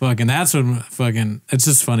 Fucking, that's what fucking, it's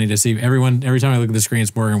just funny to see everyone, every time I look at the screen,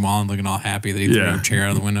 it's Morgan Wallen looking all happy that he threw a chair out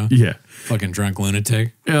of the window. Yeah. Fucking drunk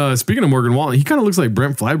lunatic. Speaking of Morgan Wallen, he kind of looks like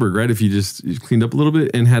Brent Flyberg, right? If he just cleaned up a little bit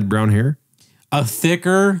and had brown hair. A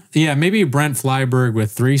thicker, maybe Brent Flyberg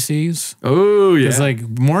with 3 C's. Oh, yeah. It's like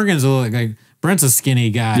Morgan's like Brent's a skinny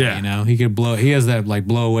guy, you know? He has that like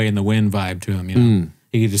blow away in the wind vibe to him, you know?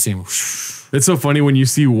 You could just see him. It's so funny when you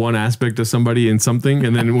see one aspect of somebody in something,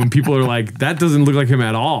 and then when people are like, that doesn't look like him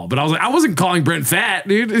at all. But I was like, I wasn't calling Brent fat,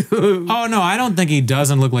 dude. Oh, no, I don't think he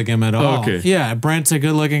doesn't look like him at all. Okay. Yeah, Brent's a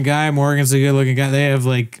good looking guy. Morgan's a good looking guy. They have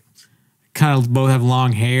like, kind of both have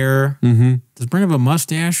long hair. Mm-hmm. Does Brent have a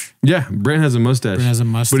mustache? Yeah, Brent has a mustache. Brent has a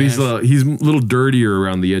mustache. But he's a little dirtier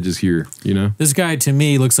around the edges here, you know? This guy, to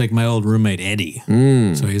me, looks like my old roommate, Eddie.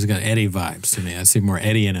 So he's got Eddie vibes to me. I see more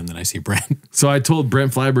Eddie in him than I see Brent. So I told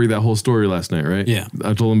Brent Flyberg that whole story last night, right? Yeah.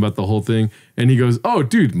 I told him about the whole thing. And he goes, oh,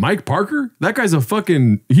 dude, Mike Parker? That guy's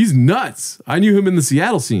he's nuts. I knew him in the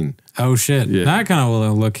Seattle scene. Oh, shit. Yeah. Now I kind of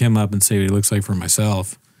will look him up and see what he looks like for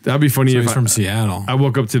myself. That'd be funny if he's from Seattle. I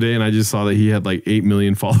woke up today and I just saw that he had like 8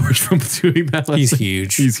 million followers from doing that. He's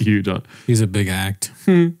huge. He's huge. Huh? He's a big act.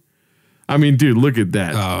 I mean, dude, look at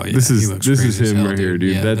that. Oh, yeah. This is him right here,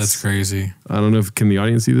 dude. Yeah, that's crazy. I don't know if can the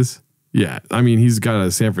audience see this? Yeah. I mean, he's got a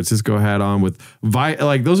San Francisco hat on with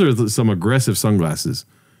like those are some aggressive sunglasses.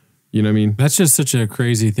 You know what I mean? That's just such a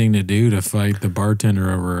crazy thing to do, to fight the bartender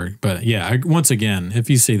over. But yeah, once again, if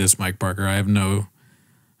you see this, Mike Parker, I have no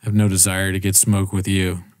desire to get smoke with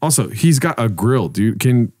you. Also, he's got a grill, dude.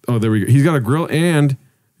 There we go. He's got a grill, and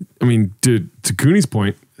I mean, dude, to Cooney's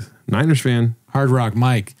point, Niners fan. Hard Rock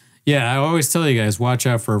Mike. Yeah, I always tell you guys, watch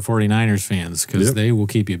out for 49ers fans because they will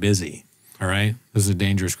keep you busy. All right? This is a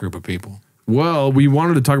dangerous group of people. Well, we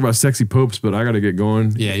wanted to talk about sexy popes, but I got to get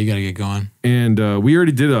going. Yeah, you got to get going. And we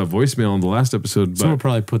already did a voicemail in the last episode. So we'll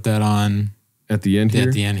probably put that on at the end here.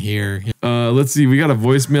 At the end here. Let's see. We got a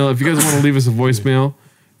voicemail. If you guys want to leave us a voicemail,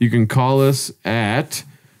 you can call us at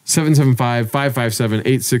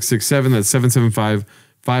 775-557-8667. That's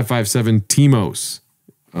 775-557-TMOS.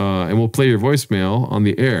 And we'll play your voicemail on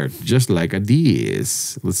the air, just like a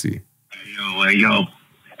this. Let's see. Hey, yo,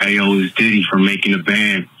 it's Diddy from Making a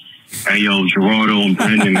Band. Hey, yo, Gerardo and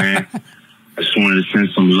Brendan, man. I just wanted to send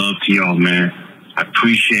some love to y'all, man. I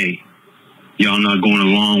appreciate y'all not going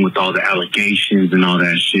along with all the allegations and all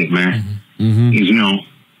that shit, man. Mm-hmm. You know,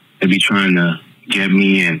 they be trying to get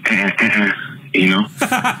me and, you know?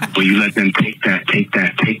 But you let them take that.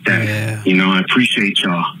 Yeah. You know, I appreciate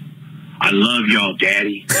y'all. I love y'all,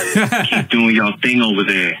 Daddy. Keep doing y'all thing over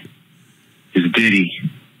there. It's Diddy.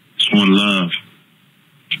 Just one love.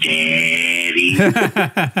 Daddy.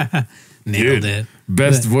 Nailed it.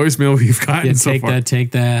 Best voicemail we've gotten so far.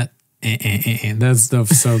 Take that. That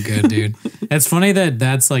stuff's so good, dude. It's funny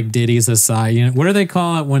that's like Diddy's aside. You know, what do they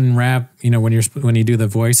call it when rap? You know, when you do the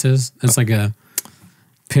voices, it's like a.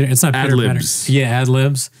 It's not ad libs. Yeah, ad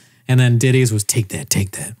libs. And then Diddy's was take that.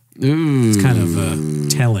 Ooh. It's kind of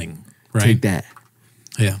telling, right? Take that.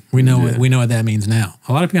 Yeah, we know what that means now.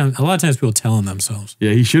 A lot of times people telling themselves.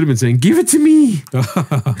 Yeah, he should have been saying, "Give it to me."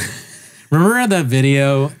 Remember that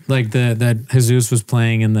video, like that Jesus was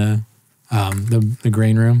playing in the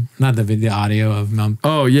green room, not the audio of Mount.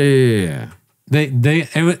 Oh yeah.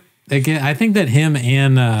 I think that him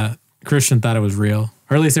and Christian thought it was real,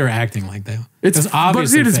 or at least they were acting like that. It's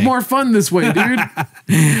obviously, but dude, it's more fun this way, dude.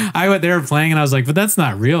 They were playing, and I was like, but that's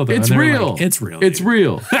not real, though. It's real. Like, it's real. It's dude.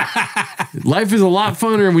 real. Life is a lot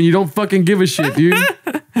funner when you don't fucking give a shit, dude.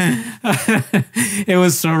 It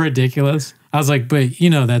was so ridiculous. I was like, but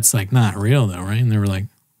that's like not real, though, right? And they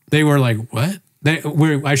were like, what?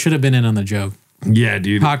 I should have been in on the joke. Yeah,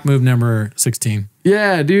 dude. Hawk move number 16.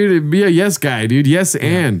 Yeah, dude. Be a yes guy, dude. Yes,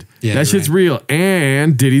 and that shit's real.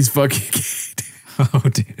 And Diddy's fucking gay. Oh,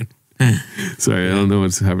 dude. Sorry, I don't know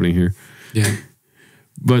what's happening here. Yeah.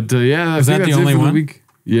 But yeah, is that the only one? Week.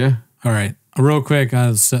 Yeah. All right. Real quick,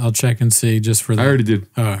 I'll check and see just for that. I already did.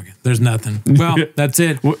 Oh, okay. There's nothing. Well, that's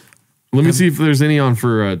it. Let me see if there's any on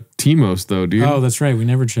for Timos, though, dude. Oh, that's right. We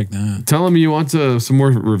never checked that. Tell him you want some more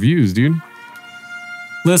reviews, dude.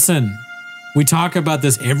 Listen, we talk about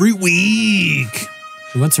this every week.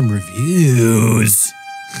 We want some reviews.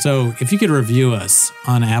 So if you could review us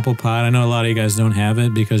on Apple Pod, I know a lot of you guys don't have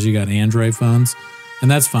it because you got Android phones, and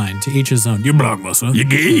that's fine. To each his own. You're blockbuster. You're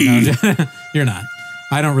gay. No, you're not.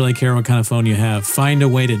 I don't really care what kind of phone you have. Find a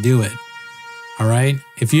way to do it. All right?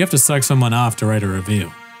 If you have to suck someone off to write a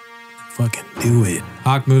review, fucking do it.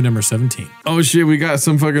 Hawk move number 17. Oh, shit. We got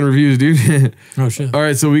some fucking reviews, dude. Oh, shit. All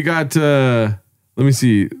right. So we got, let me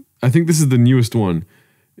see. I think this is the newest one.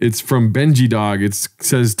 It's from Benji Dog. It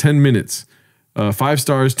says 10 minutes. 5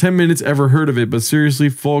 stars, 10 minutes, ever heard of it. But seriously,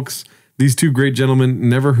 folks, these two great gentlemen,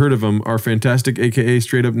 never heard of them, are fantastic, aka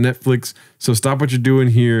straight up Netflix. So stop what you're doing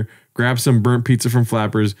here, grab some burnt pizza from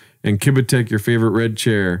Flappers, and Kibitek, your favorite red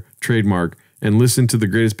chair, trademark, and listen to the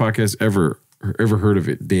greatest podcast ever heard of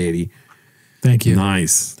it, Daddy. Thank you.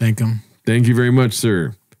 Nice. Thank him. Thank you very much,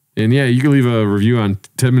 sir. And yeah, you can leave a review on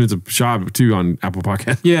 10 Minutes of Shop too on Apple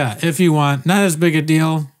Podcast. Yeah, if you want. Not as big a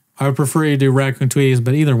deal. I would prefer you do Raccoon Tweeties,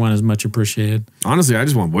 but either one is much appreciated. Honestly, I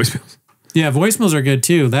just want voicemails. Yeah, voicemails are good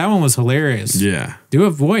too. That one was hilarious. Yeah. Do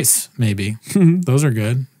a voice, maybe. Those are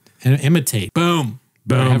good. And imitate. Boom.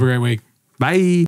 Boom. Have a great week. Bye.